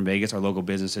us being from Vegas, our local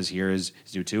businesses here is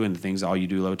do too, and the things all you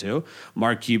do low too.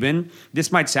 Mark Cuban, this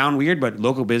might sound weird, but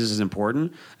local business is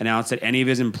important. Announced that any of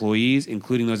his employees,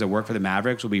 including those that work for the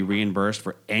Mavericks, will be reimbursed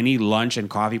for any lunch and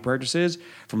coffee purchases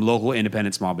from local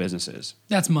independent small businesses.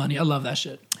 That's money. I love that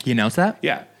shit. He announced that?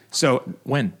 Yeah. So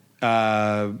When?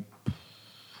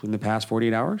 in the past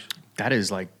 48 hours? That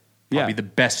is like probably Yeah. the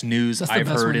best news That's the I've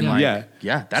best heard one, in yeah.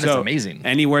 like, that is So amazing.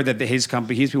 Anywhere that his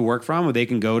people work from, they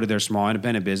can go to their small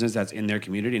independent business that's in their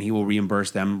community, and he will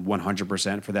reimburse them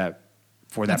 100% for that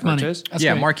That's money. purchase. That's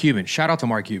yeah, great. Mark Cuban. Shout out to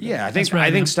Mark Cuban. Yeah, I think That's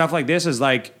right, man. stuff like this is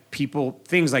like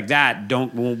things like that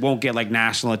won't get like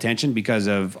national attention because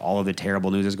of all of the terrible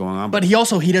news that's going on. But he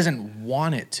doesn't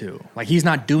want it to. Like he's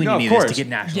not doing No, any of of this course. to get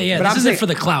national. Yeah. But This I'm isn't saying- for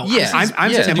the clout. Yeah. This is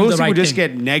I'm to saying do most the people right just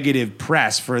thing. get negative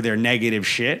press for their negative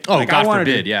shit. Oh, like, God I wanted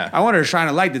forbid, to, yeah. I wanted to shine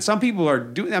a light that some people are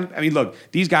doing. I mean, look,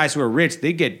 these guys who are rich,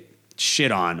 they get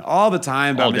shit on all the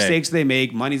time about All day. mistakes they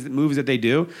make, moves that they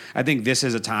do. I think this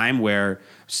is a time where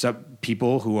some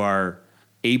people who are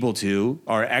able to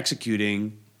are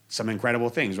executing some incredible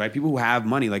things, right? People who have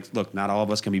money, like, look, not all of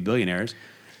us can be billionaires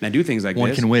and do things like One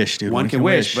this. can wish, dude. One One can can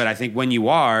wish. wish. But I think when you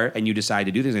are and you decide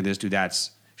to do things like this, dude,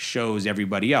 that's shows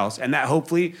everybody else. And that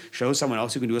hopefully shows someone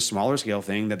else who can do a smaller scale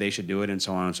thing that they should do it, and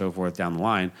so on and so forth down the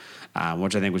line,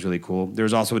 which I think was really cool.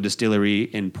 There's also a distillery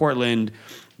in Portland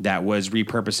that was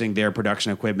repurposing their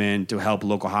production equipment to help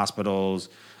local hospitals.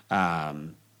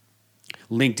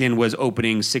 LinkedIn was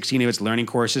opening 16 of its learning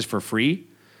courses for free.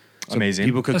 So Amazing.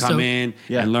 People could That's come dope. in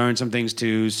Yeah. and learn some things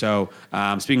too. So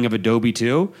speaking of Adobe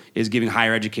too, is giving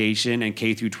higher education and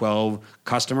K through 12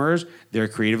 customers their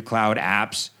Creative Cloud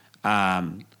apps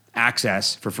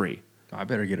access for free. I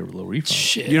better get a little refund.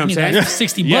 Shit. You know what I'm I need saying? that for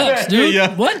 60 bucks,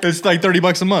 dude. What? It's like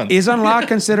 $30 a month. Is Unlock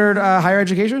considered higher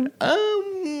education?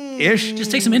 Ish. Just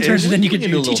take some interns and then you could do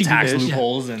do little teaching tax degrees.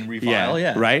 loopholes and refile.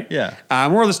 Yeah. Right. Yeah.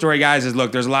 Moral of the story, guys, is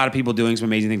look. There's a lot of people doing some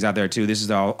amazing things out there too. This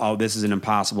is all. This is an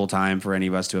impossible time for any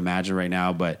of us to imagine right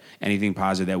now. But anything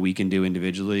positive that we can do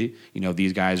individually,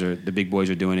 these guys are the big boys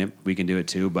are doing it. We can do it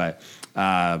too. But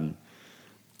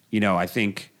I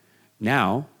think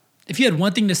now. If you had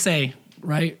one thing to say,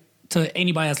 right, to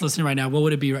anybody that's listening right now, what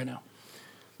would it be right now?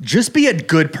 Just be a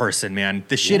good person, man.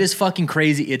 The shit is fucking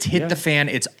crazy. It's hit Yeah. the fan.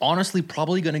 It's honestly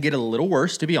probably going to get a little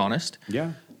worse, to be honest.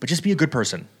 Yeah. But just be a good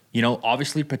person.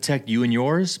 Obviously protect you and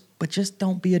yours, but just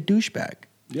don't be a douchebag.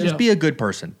 Yeah. Just be a good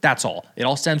person. That's all. It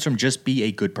all stems from just be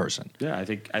a good person. Yeah, I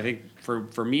think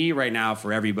for me right now,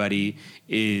 for everybody,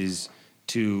 is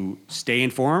to stay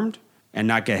informed and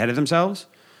not get ahead of themselves,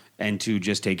 and to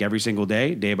just take every single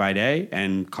day, day by day,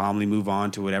 and calmly move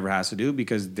on to whatever has to do,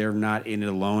 because they're not in it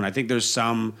alone. I think there's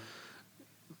some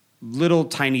little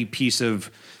tiny piece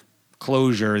of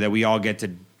closure that we all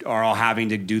are all having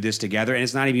to do this together. And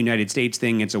it's not even a United States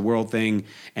thing, it's a world thing.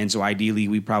 And so ideally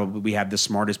we have the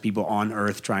smartest people on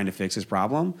earth trying to fix this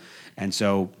problem. And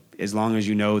so as long as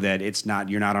you know that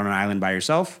you're not on an island by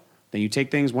yourself, then you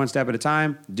take things one step at a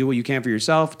time. Do what you can for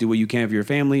yourself. Do what you can for your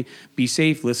family. Be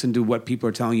safe. Listen to what people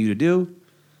are telling you to do.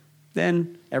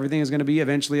 Then everything is going to be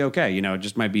eventually okay. You know, it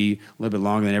just might be a little bit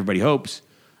longer than everybody hopes,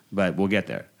 but we'll get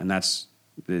there. And that's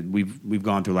we've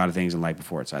gone through a lot of things in life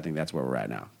before, so I think that's where we're at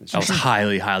now. That was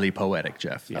highly, highly poetic,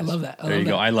 Jeff. I love that. There you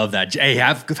go. I love that. Hey,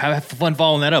 have fun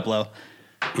following that up, Lo.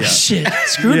 Yeah. Shit,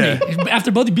 screw me.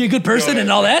 After both, be a good person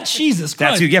and all that. Jesus Christ.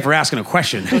 That's what you get for asking a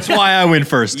question. That's why I win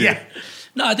first, dude. Yeah.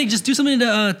 No, I think just do something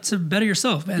to better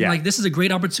yourself, man. Yeah. Like this is a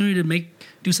great opportunity to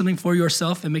do something for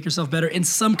yourself and make yourself better in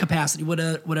some capacity,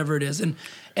 whatever it is. And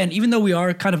even though we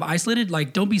are kind of isolated,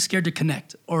 like don't be scared to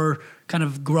connect or kind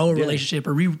of grow a relationship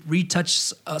or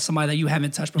retouch somebody that you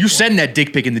haven't touched before. You're sending that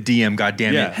dick pic in the DM,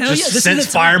 goddammit. Yeah. Hell Just yeah, this send, is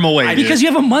the fire time. them away, dude. Because you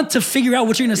have a month to figure out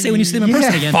what you're going to say when you see them in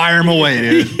person again. Fire them away,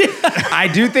 dude. I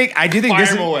do think Fire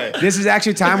this 'em away. this is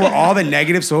actually a time where all the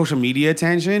negative social media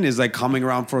attention is like coming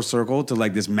around full circle to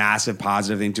like this massive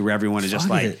positive thing to where everyone is just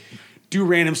Fuck like it. do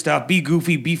random stuff, be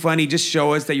goofy, be funny, just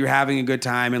show us that you're having a good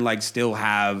time and like still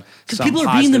have Because some people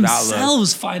are being positive outlook.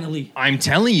 themselves finally. I'm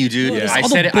telling you, dude. Yeah. I All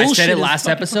said the it. I said bullshit it is last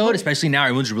fucking episode. promoted. Especially now,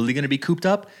 everyone's really gonna be cooped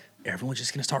up. Everyone's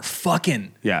just gonna start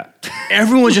fucking. Yeah.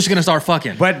 Everyone's just gonna start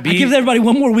fucking. But I be, give everybody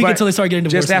one more week but until they start getting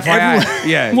divorced. just FYI,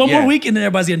 yeah, one yeah. more week and then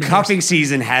everybody's getting divorced. Cuffing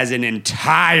season has an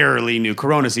entirely new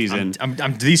Corona season. I'm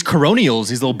these coronials,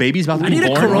 these little babies about to I be need a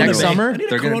born Corona next Bay. summer. I need a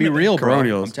They're gonna be Corona Bay. real, bro.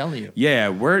 Coronials. I'm telling you. Yeah,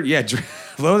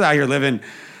 Lowe's out here living.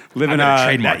 I better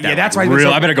trademark that. Yeah, that's why like he's been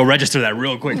real. so- I better go register that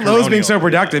real quick. Lowe's being Coronial. so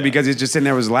productive because he's just sitting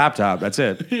there with his laptop. That's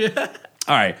it. Yeah.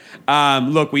 All right.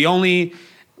 Look, we only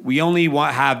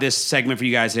have this segment for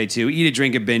you guys today too. Eat it,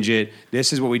 drink it, binge it.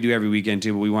 This is what we do every weekend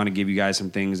too. But we want to give you guys some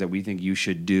things that we think you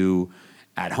should do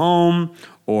at home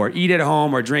or eat at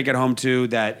home or drink at home too.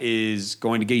 That is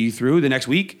going to get you through the next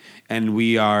week. And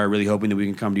we are really hoping that we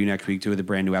can come to you next week too with a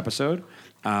brand new episode.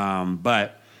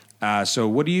 So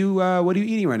what are you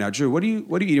eating right now, Drew? What are you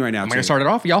eating right now? Am I gonna start it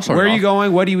off? Y'all start. Where it are off. you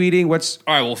going? What are you eating? What's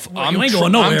All right, well, you ain't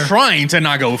going nowhere. I'm trying to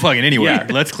not go fucking anywhere.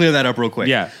 Yeah. Let's clear that up real quick.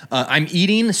 Yeah. I'm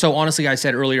eating. So honestly, I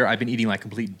said earlier, I've been eating like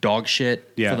complete dog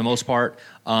shit Yeah. for the most part.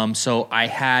 So I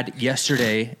had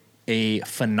yesterday a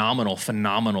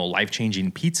phenomenal,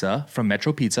 life-changing pizza from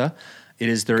Metro Pizza. It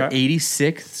is their Okay.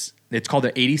 86th. It's called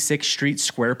the 86th Street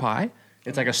Square Pie.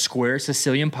 It's like a square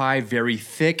Sicilian pie, very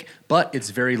thick, but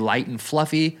it's very light and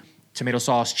fluffy. Tomato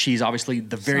sauce, cheese, obviously.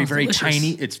 The very, Sounds very delicious.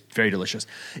 tiny. It's very delicious.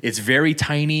 It's very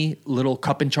tiny little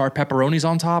cup and char pepperonis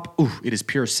on top. Ooh, it is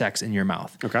pure sex in your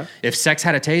mouth. Okay. If sex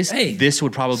had a taste, Hey, this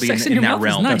would probably be sex in in your that mouth is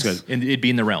realm. nice. That's good. And it'd be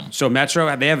in the realm. So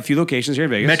Metro? They have a few locations here in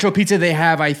Vegas. Metro Pizza, they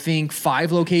have, I think,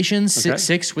 5 locations, Okay.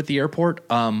 six with the airport.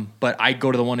 But I go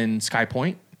to the one in Sky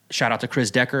Point. Shout out to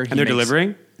Chris Decker. And they're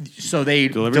delivering? So they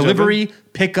Delivery's delivery,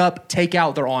 pick up, take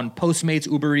out. They're on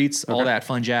Postmates, Uber Eats, all that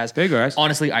fun jazz. There you go, guys.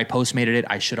 Honestly, I Postmated it.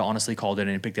 I should have honestly called it in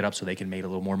and picked it up so they can make a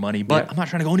little more money. But Yeah. I'm not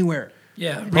trying to go anywhere.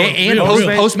 Yeah. And real.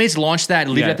 Postmates launched that.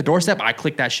 Leave Yeah. it at the doorstep. I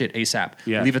click that shit ASAP.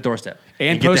 Yeah. Leave it at the doorstep.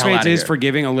 And get the hell Postmates outta is here.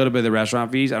 forgiving a little bit of the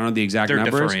restaurant fees. I don't know the exact They're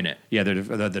numbers. deferring it. Yeah, they're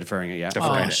deferring it. Yeah.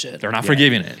 Deferring it. shit. They're not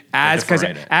forgiving it. As They're because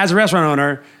deferring it. as a restaurant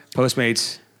owner,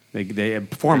 Postmates, they they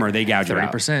gouge you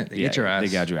out. 30%, they get your ass. They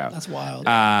gouge you out. That's wild.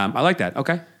 I like that.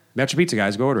 Okay, Metro Pizza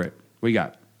guys, go order it. What you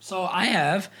got? So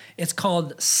it's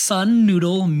called Sun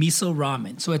Noodle Miso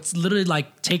Ramen. So it's literally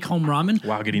like take home ramen.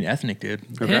 Wow, getting ethnic, dude.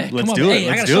 Okay. Let's Come on, do hey, it. I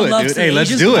Let's gotta do show it, love dude. to the Hey, let's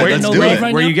Asians. do it. We're Let's no do love it.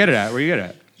 right Where now. you get it at? Where you get it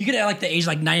at? You get it at like the Asian,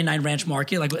 like 99 Ranch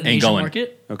Market, like an Ain't Asian going.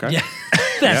 market. Okay. Yeah.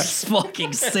 That's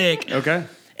fucking sick. Okay.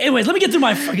 Anyways, let me get through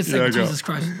my fucking segment. go. Jesus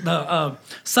Christ. The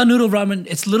Sun Noodle Ramen,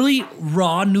 it's literally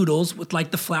raw noodles with like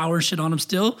the flour and shit on them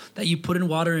still that you put in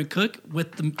water and cook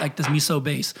with like this miso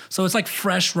base. So it's like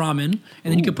fresh ramen, and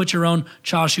then you can put your own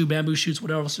chashu, bamboo shoots,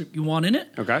 whatever else you want in it.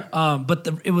 Okay. But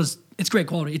it's great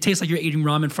quality. It tastes like you're eating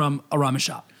ramen from a ramen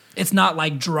shop. It's not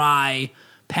like dry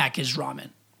packaged ramen.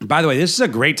 By the way, this is a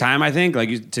great time, I think,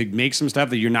 like to make some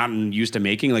stuff that you're not used to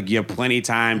making. Like you have plenty of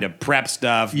time to prep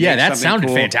stuff. Yeah, make that something sounded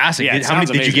cool. fantastic. Yeah, it How many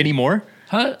sounds did you get any more?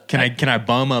 Huh? Can I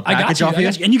bum a I got package you. off I you?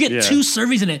 got you. And you get Yeah. 2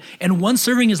 servings in it, and one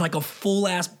serving is like a full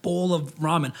ass bowl of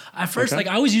ramen. At first, Okay. like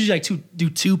I always usually like to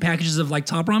do 2 packages of like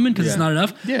top ramen because it's not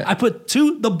enough. Yeah. I put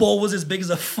 2. The bowl was as big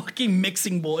as a fucking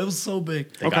mixing bowl. It was so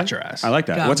big. They got your ass. I like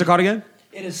that. Got What's me. it called again?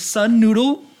 It is Sun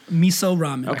Noodle Miso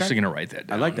Ramen. I'm actually gonna write that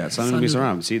down. I like that. Sun Sun Miso noodle.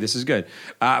 Ramen. See, this is good.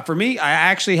 For me, I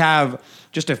actually have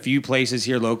just a few places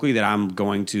here locally that I'm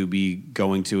going to be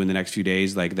going to in the next few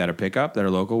days, like that are pickup, that are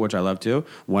local, which I love too.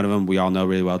 One of them we all know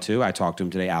really well too. I talked to him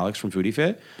today, Alex from Foodie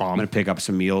Fit. Bomb. I'm going to pick up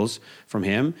some meals from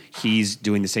him. He's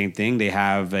doing the same thing. They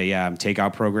have a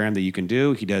takeout program that you can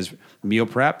do. He does meal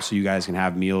prep, so you guys can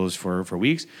have meals for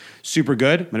weeks. Super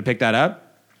good. I'm going to pick that up.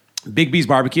 Big B's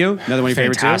Barbecue, another one of your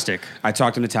favorites. Fantastic. I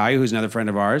talked to Natalia, who's another friend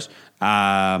of ours.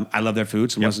 I love their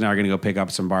food, so Melissa and I are going to go pick up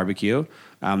some barbecue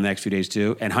the next few days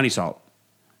too. And Honey Salt.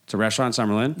 It's a restaurant in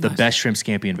Summerlin. The best shrimp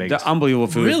scampi in Vegas. The unbelievable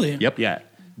food. Really? Yep. Yeah.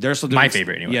 They're still doing My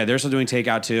favorite, anyway. Yeah, they're still doing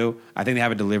takeout too. I think they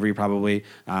have a delivery probably.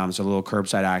 So a little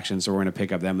curbside action. So we're going to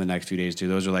pick up them the next few days too.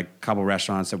 Those are like a couple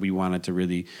restaurants that we wanted to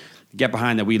really get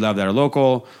behind, that we love, that are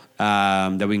local,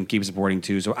 that we can keep supporting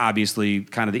too. So obviously,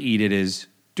 kind of the eat it is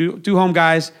do home,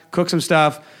 guys. Cook some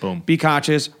stuff. Boom. Be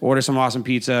conscious. Order some awesome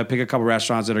pizza. Pick a couple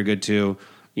restaurants that are good too.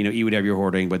 Eat whatever you're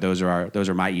ordering. But those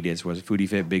are my eat its. Was Foodie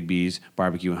Fit, Big B's,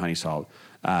 Barbecue, and Honey Salt.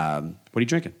 What are you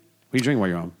drinking? What are you drinking while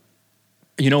you're home?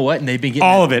 You know what? And they've been getting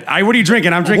All of it. What are you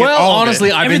drinking? I'm drinking all honestly,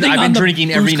 of it. I've Everything been on the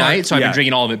drinking every booze cart. night, so I've Yeah. been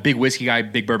drinking all of it. Big whiskey guy,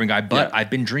 big bourbon guy, but Yeah. I've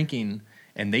been drinking,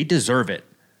 and they deserve it,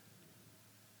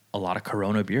 a lot of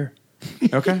Corona beer.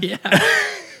 Okay. Yeah.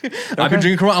 I've been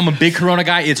drinking Corona. I'm a big Corona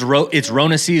guy. It's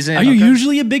Rona season. Are you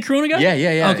usually a big Corona guy?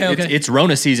 Yeah. Okay. It's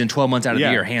Rona season, 12 months out of Yeah.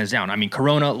 the year, hands down. I mean,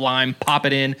 Corona, lime, pop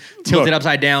it in, tilt Look, it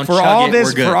upside down, For chug all it, this,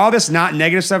 we're good. for all this not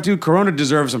negative stuff too, Corona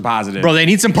deserves some positive. Bro, they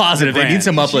need some positive. They brand. need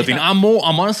some uplifting. I'm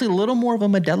honestly a little more of a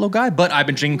Modelo guy, but I've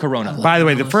been drinking Corona. By the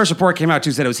way, the first report came out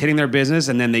too, said it was hitting their business,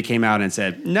 and then they came out and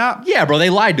said, no. Yeah, bro,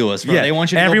 they lied to us, bro. They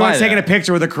want you to Everyone's go buy taking that. a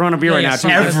picture with a Corona beer right Yeah, now. some-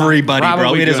 too. Everybody, bro.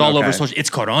 Probably It is doing all over okay. social. It's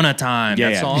Corona time. Yeah,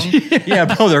 that yeah. song. Yeah,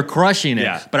 bro, they're crushing it.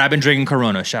 Yeah. But I've been drinking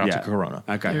Corona. Shout out Yeah. to Corona.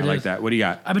 Okay, I There it like is. that. What do you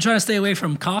got? I've been trying to stay away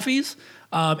from coffees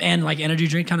and like energy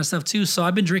drink kind of stuff too. So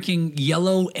I've been drinking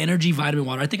yellow energy vitamin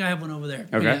water. I think I have one over there.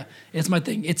 But Okay. yeah, it's my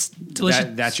thing. It's delicious.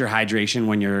 That's your hydration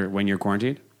when you're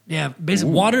quarantined? Yeah,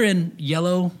 basically water and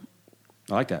yellow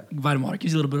I like that. vitamin water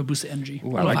gives you a little bit of boost of energy.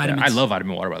 Ooh, I like that. I love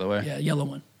vitamin water, by the way. Yeah, yellow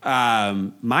one.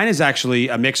 Mine is actually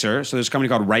a mixer. So there's a company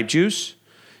called Ripe Juice.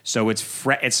 So it's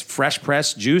fresh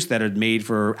pressed juice that are made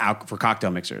for cocktail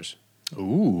mixers.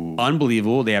 Ooh.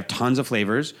 Unbelievable. They have tons of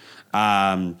flavors.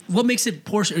 What makes it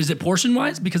portion? Is it portion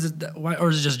wise? Because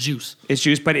or is it just juice? It's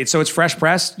juice, but it's fresh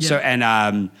pressed. Yeah. So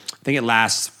I think it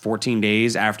lasts 14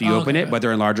 days after you open okay. it, but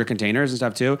they're in larger containers and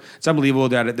stuff too. It's unbelievable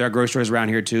that there are grocery stores around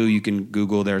here too. You can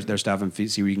Google their stuff and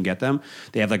see where you can get them.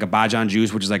 They have like a Bajan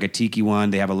juice, which is like a tiki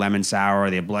one. They have a lemon sour.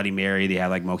 They have Bloody Mary. They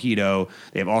have like mojito.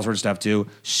 They have all sorts of stuff too.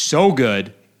 So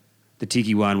good. The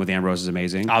tiki one with Ambrose is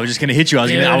amazing. I was just going to hit you. I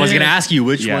was Yeah, going it to is. ask you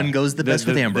which Yeah. one goes the best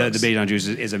with Ambrose. The Bajan juice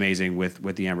is amazing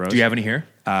with the Ambrose. Do you have any here?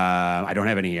 I don't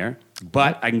have any here,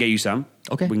 but I can get you some.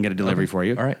 Okay. We can get a delivery for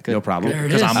you. All right, good. No problem. There it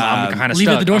Because is. I'm kind of leave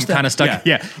it at stuck. the doorstep. I'm kind of stuck.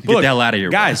 Yeah. But Get look, the hell out of here,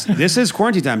 bro. guys. This is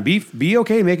quarantine time. Be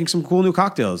okay making some cool new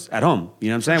cocktails at home. You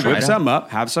know what I'm saying? Try Whip it out. something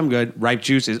up. Have some good. Ripe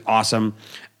juice is awesome.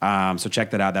 So check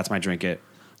that out. That's my drink it.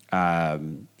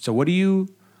 So what are you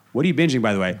binging,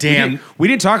 by the way? Damn. We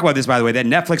didn't talk about this, by the way. That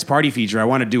Netflix party feature I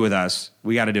want to do with us.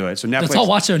 We got to do it. So Netflix. Let's all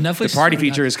watch it on Netflix? The party Oh my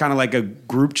feature God. is kind of like a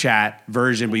group chat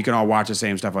version, but you can all watch the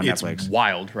same stuff on It's Netflix.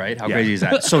 wild, right? How Yeah. crazy is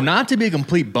that? So not to be a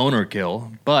complete boner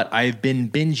kill, but I've been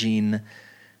binging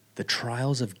The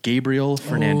Trials of Gabriel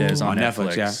Fernandez on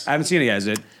Netflix. Yeah. I haven't seen it yet. Is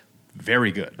it?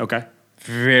 Very good. Okay.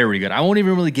 Very good. I won't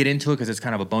even really get into it because it's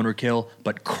kind of a boner kill,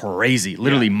 but crazy.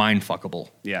 Literally mind fuckable.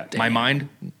 Yeah. My mind,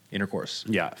 intercourse.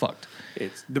 Yeah. Fucked.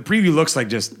 The preview looks like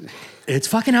just It's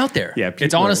fucking out there. Yeah, It's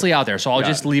people are- honestly out there. So I'll Yeah.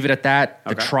 just leave it at that.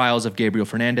 The Okay. Trials of Gabriel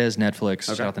Fernandez, Netflix.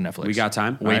 Shout out to Netflix. We got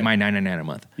time. Wait All right. my $9.99 a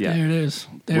month. yeah. There it is.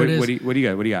 There What, it is. what do you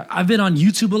got? What do you got? I've been on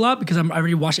YouTube a lot because I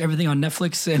already watched everything on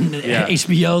Netflix and Yeah.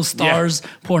 HBO, Stars,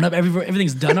 Pornhub.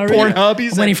 Everything's done already. Pornhub, he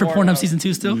I'm said waiting for Pornhub. Pornhub season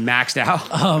 2 still. Maxed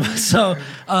out. So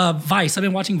Vice. I've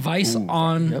been watching Vice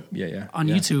on Yep. Yeah. on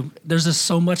Yeah. YouTube. There's just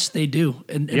so much they do,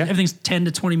 and Yeah. everything's 10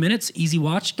 to 20 minutes, easy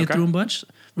watch, get Okay. through a bunch.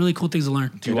 Really cool things to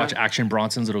learn. Do you watch Action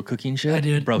Bronson's little cooking shit? I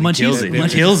did. Bro, he Munchies. kills it. He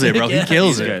Munchies. kills it, bro. He Yeah.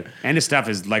 kills He's it. good. And his stuff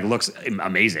is looks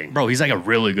amazing. Bro, he's like a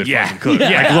really good Yeah. fucking cook. Yeah.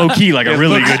 Like low key, like a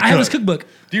really good I have his cook. cookbook.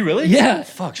 Do you really? Yeah.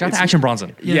 Fuck. Shout out to Action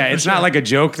Bronson. Yeah, for it's sure. not like a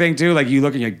joke thing too. Like you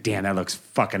look and you're like, damn, that looks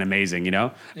fucking amazing, you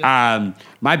know?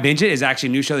 My binge it is actually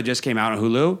a new show that just came out on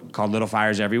Hulu called Little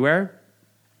Fires Everywhere.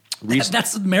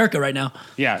 That's America right now.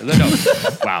 Yeah, no.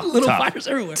 Wow. Little tough. fires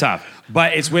everywhere. Tough.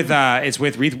 But it's with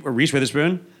Reese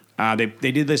Witherspoon.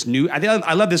 They did this new.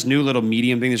 I love this new little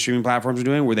medium thing the streaming platforms are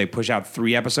doing, where they push out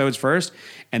 3 episodes first,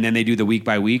 and then they do the week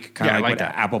by week, kind Yeah, I of like like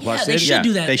what that. Apple Plus Yeah, they did. should Yeah,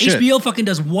 do that. they should. HBO fucking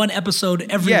does 1 episode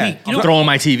every Yeah. week. You I'm know, throwing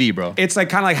my TV, bro. It's like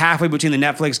kind of like halfway between the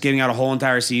Netflix giving out a whole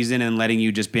entire season and letting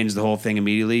you just binge the whole thing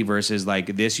immediately versus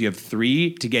like this, you have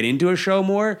 3 to get into a show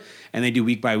more, and they do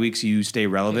week by week so you stay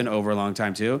relevant over a long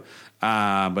time too.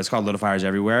 But it's called Little Fires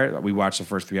Everywhere. We watched the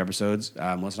first 3 episodes.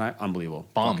 Melissa and I, unbelievable,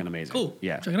 Bomb. fucking amazing. Cool.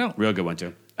 Yeah, Check it out. Real good one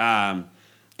too.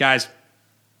 Guys,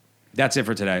 that's it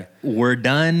for today. We're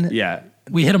done. Yeah.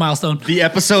 we hit a milestone. The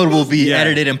episode will be Yeah.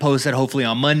 edited and posted hopefully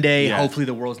on Monday. Yeah. Hopefully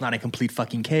the world's not in complete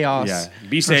fucking chaos. Yeah.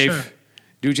 Be safe. sure.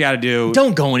 Do what you got to do.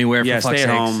 Don't go anywhere. Yeah, for fuck's stay at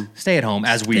sakes. home. Stay at home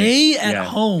as we Stay at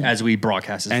home. as we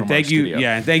broadcast this And from thank our you, studio.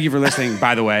 and thank you for listening.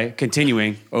 By the way,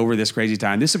 continuing over this crazy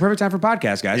time. This is a perfect time for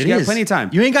podcasts, guys. It You got is. plenty of time.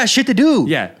 You ain't got shit to do.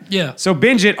 Yeah. Yeah. So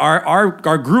binge it.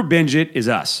 Our group binge it is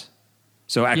us.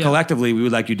 So Yeah. collectively, we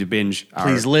would like you to binge.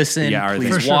 Please listen. our Please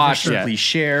thing. For sure, watch. for sure. Please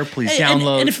share. Please Hey,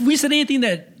 download. and if we said anything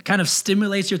that kind of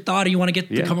stimulates your thought or you want to get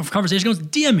the Yeah. conversation goes,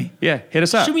 DM me. Yeah, hit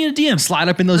us up. Shoot me a DM. Slide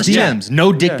up in those Let's chat. DMs.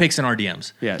 No dick Yeah. pics in our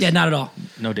DMs. Yes. Yeah, not at all.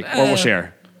 No dick. Or we'll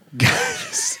share.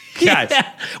 Guys. Yeah,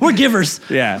 we're givers.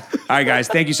 Yeah. All right, guys.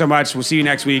 Thank you so much. We'll see you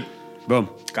next week. Boom.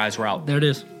 Guys, we're out. There it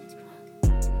is.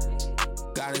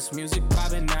 Got this music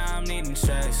popping, now I'm needing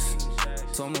checks.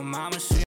 Told my mama she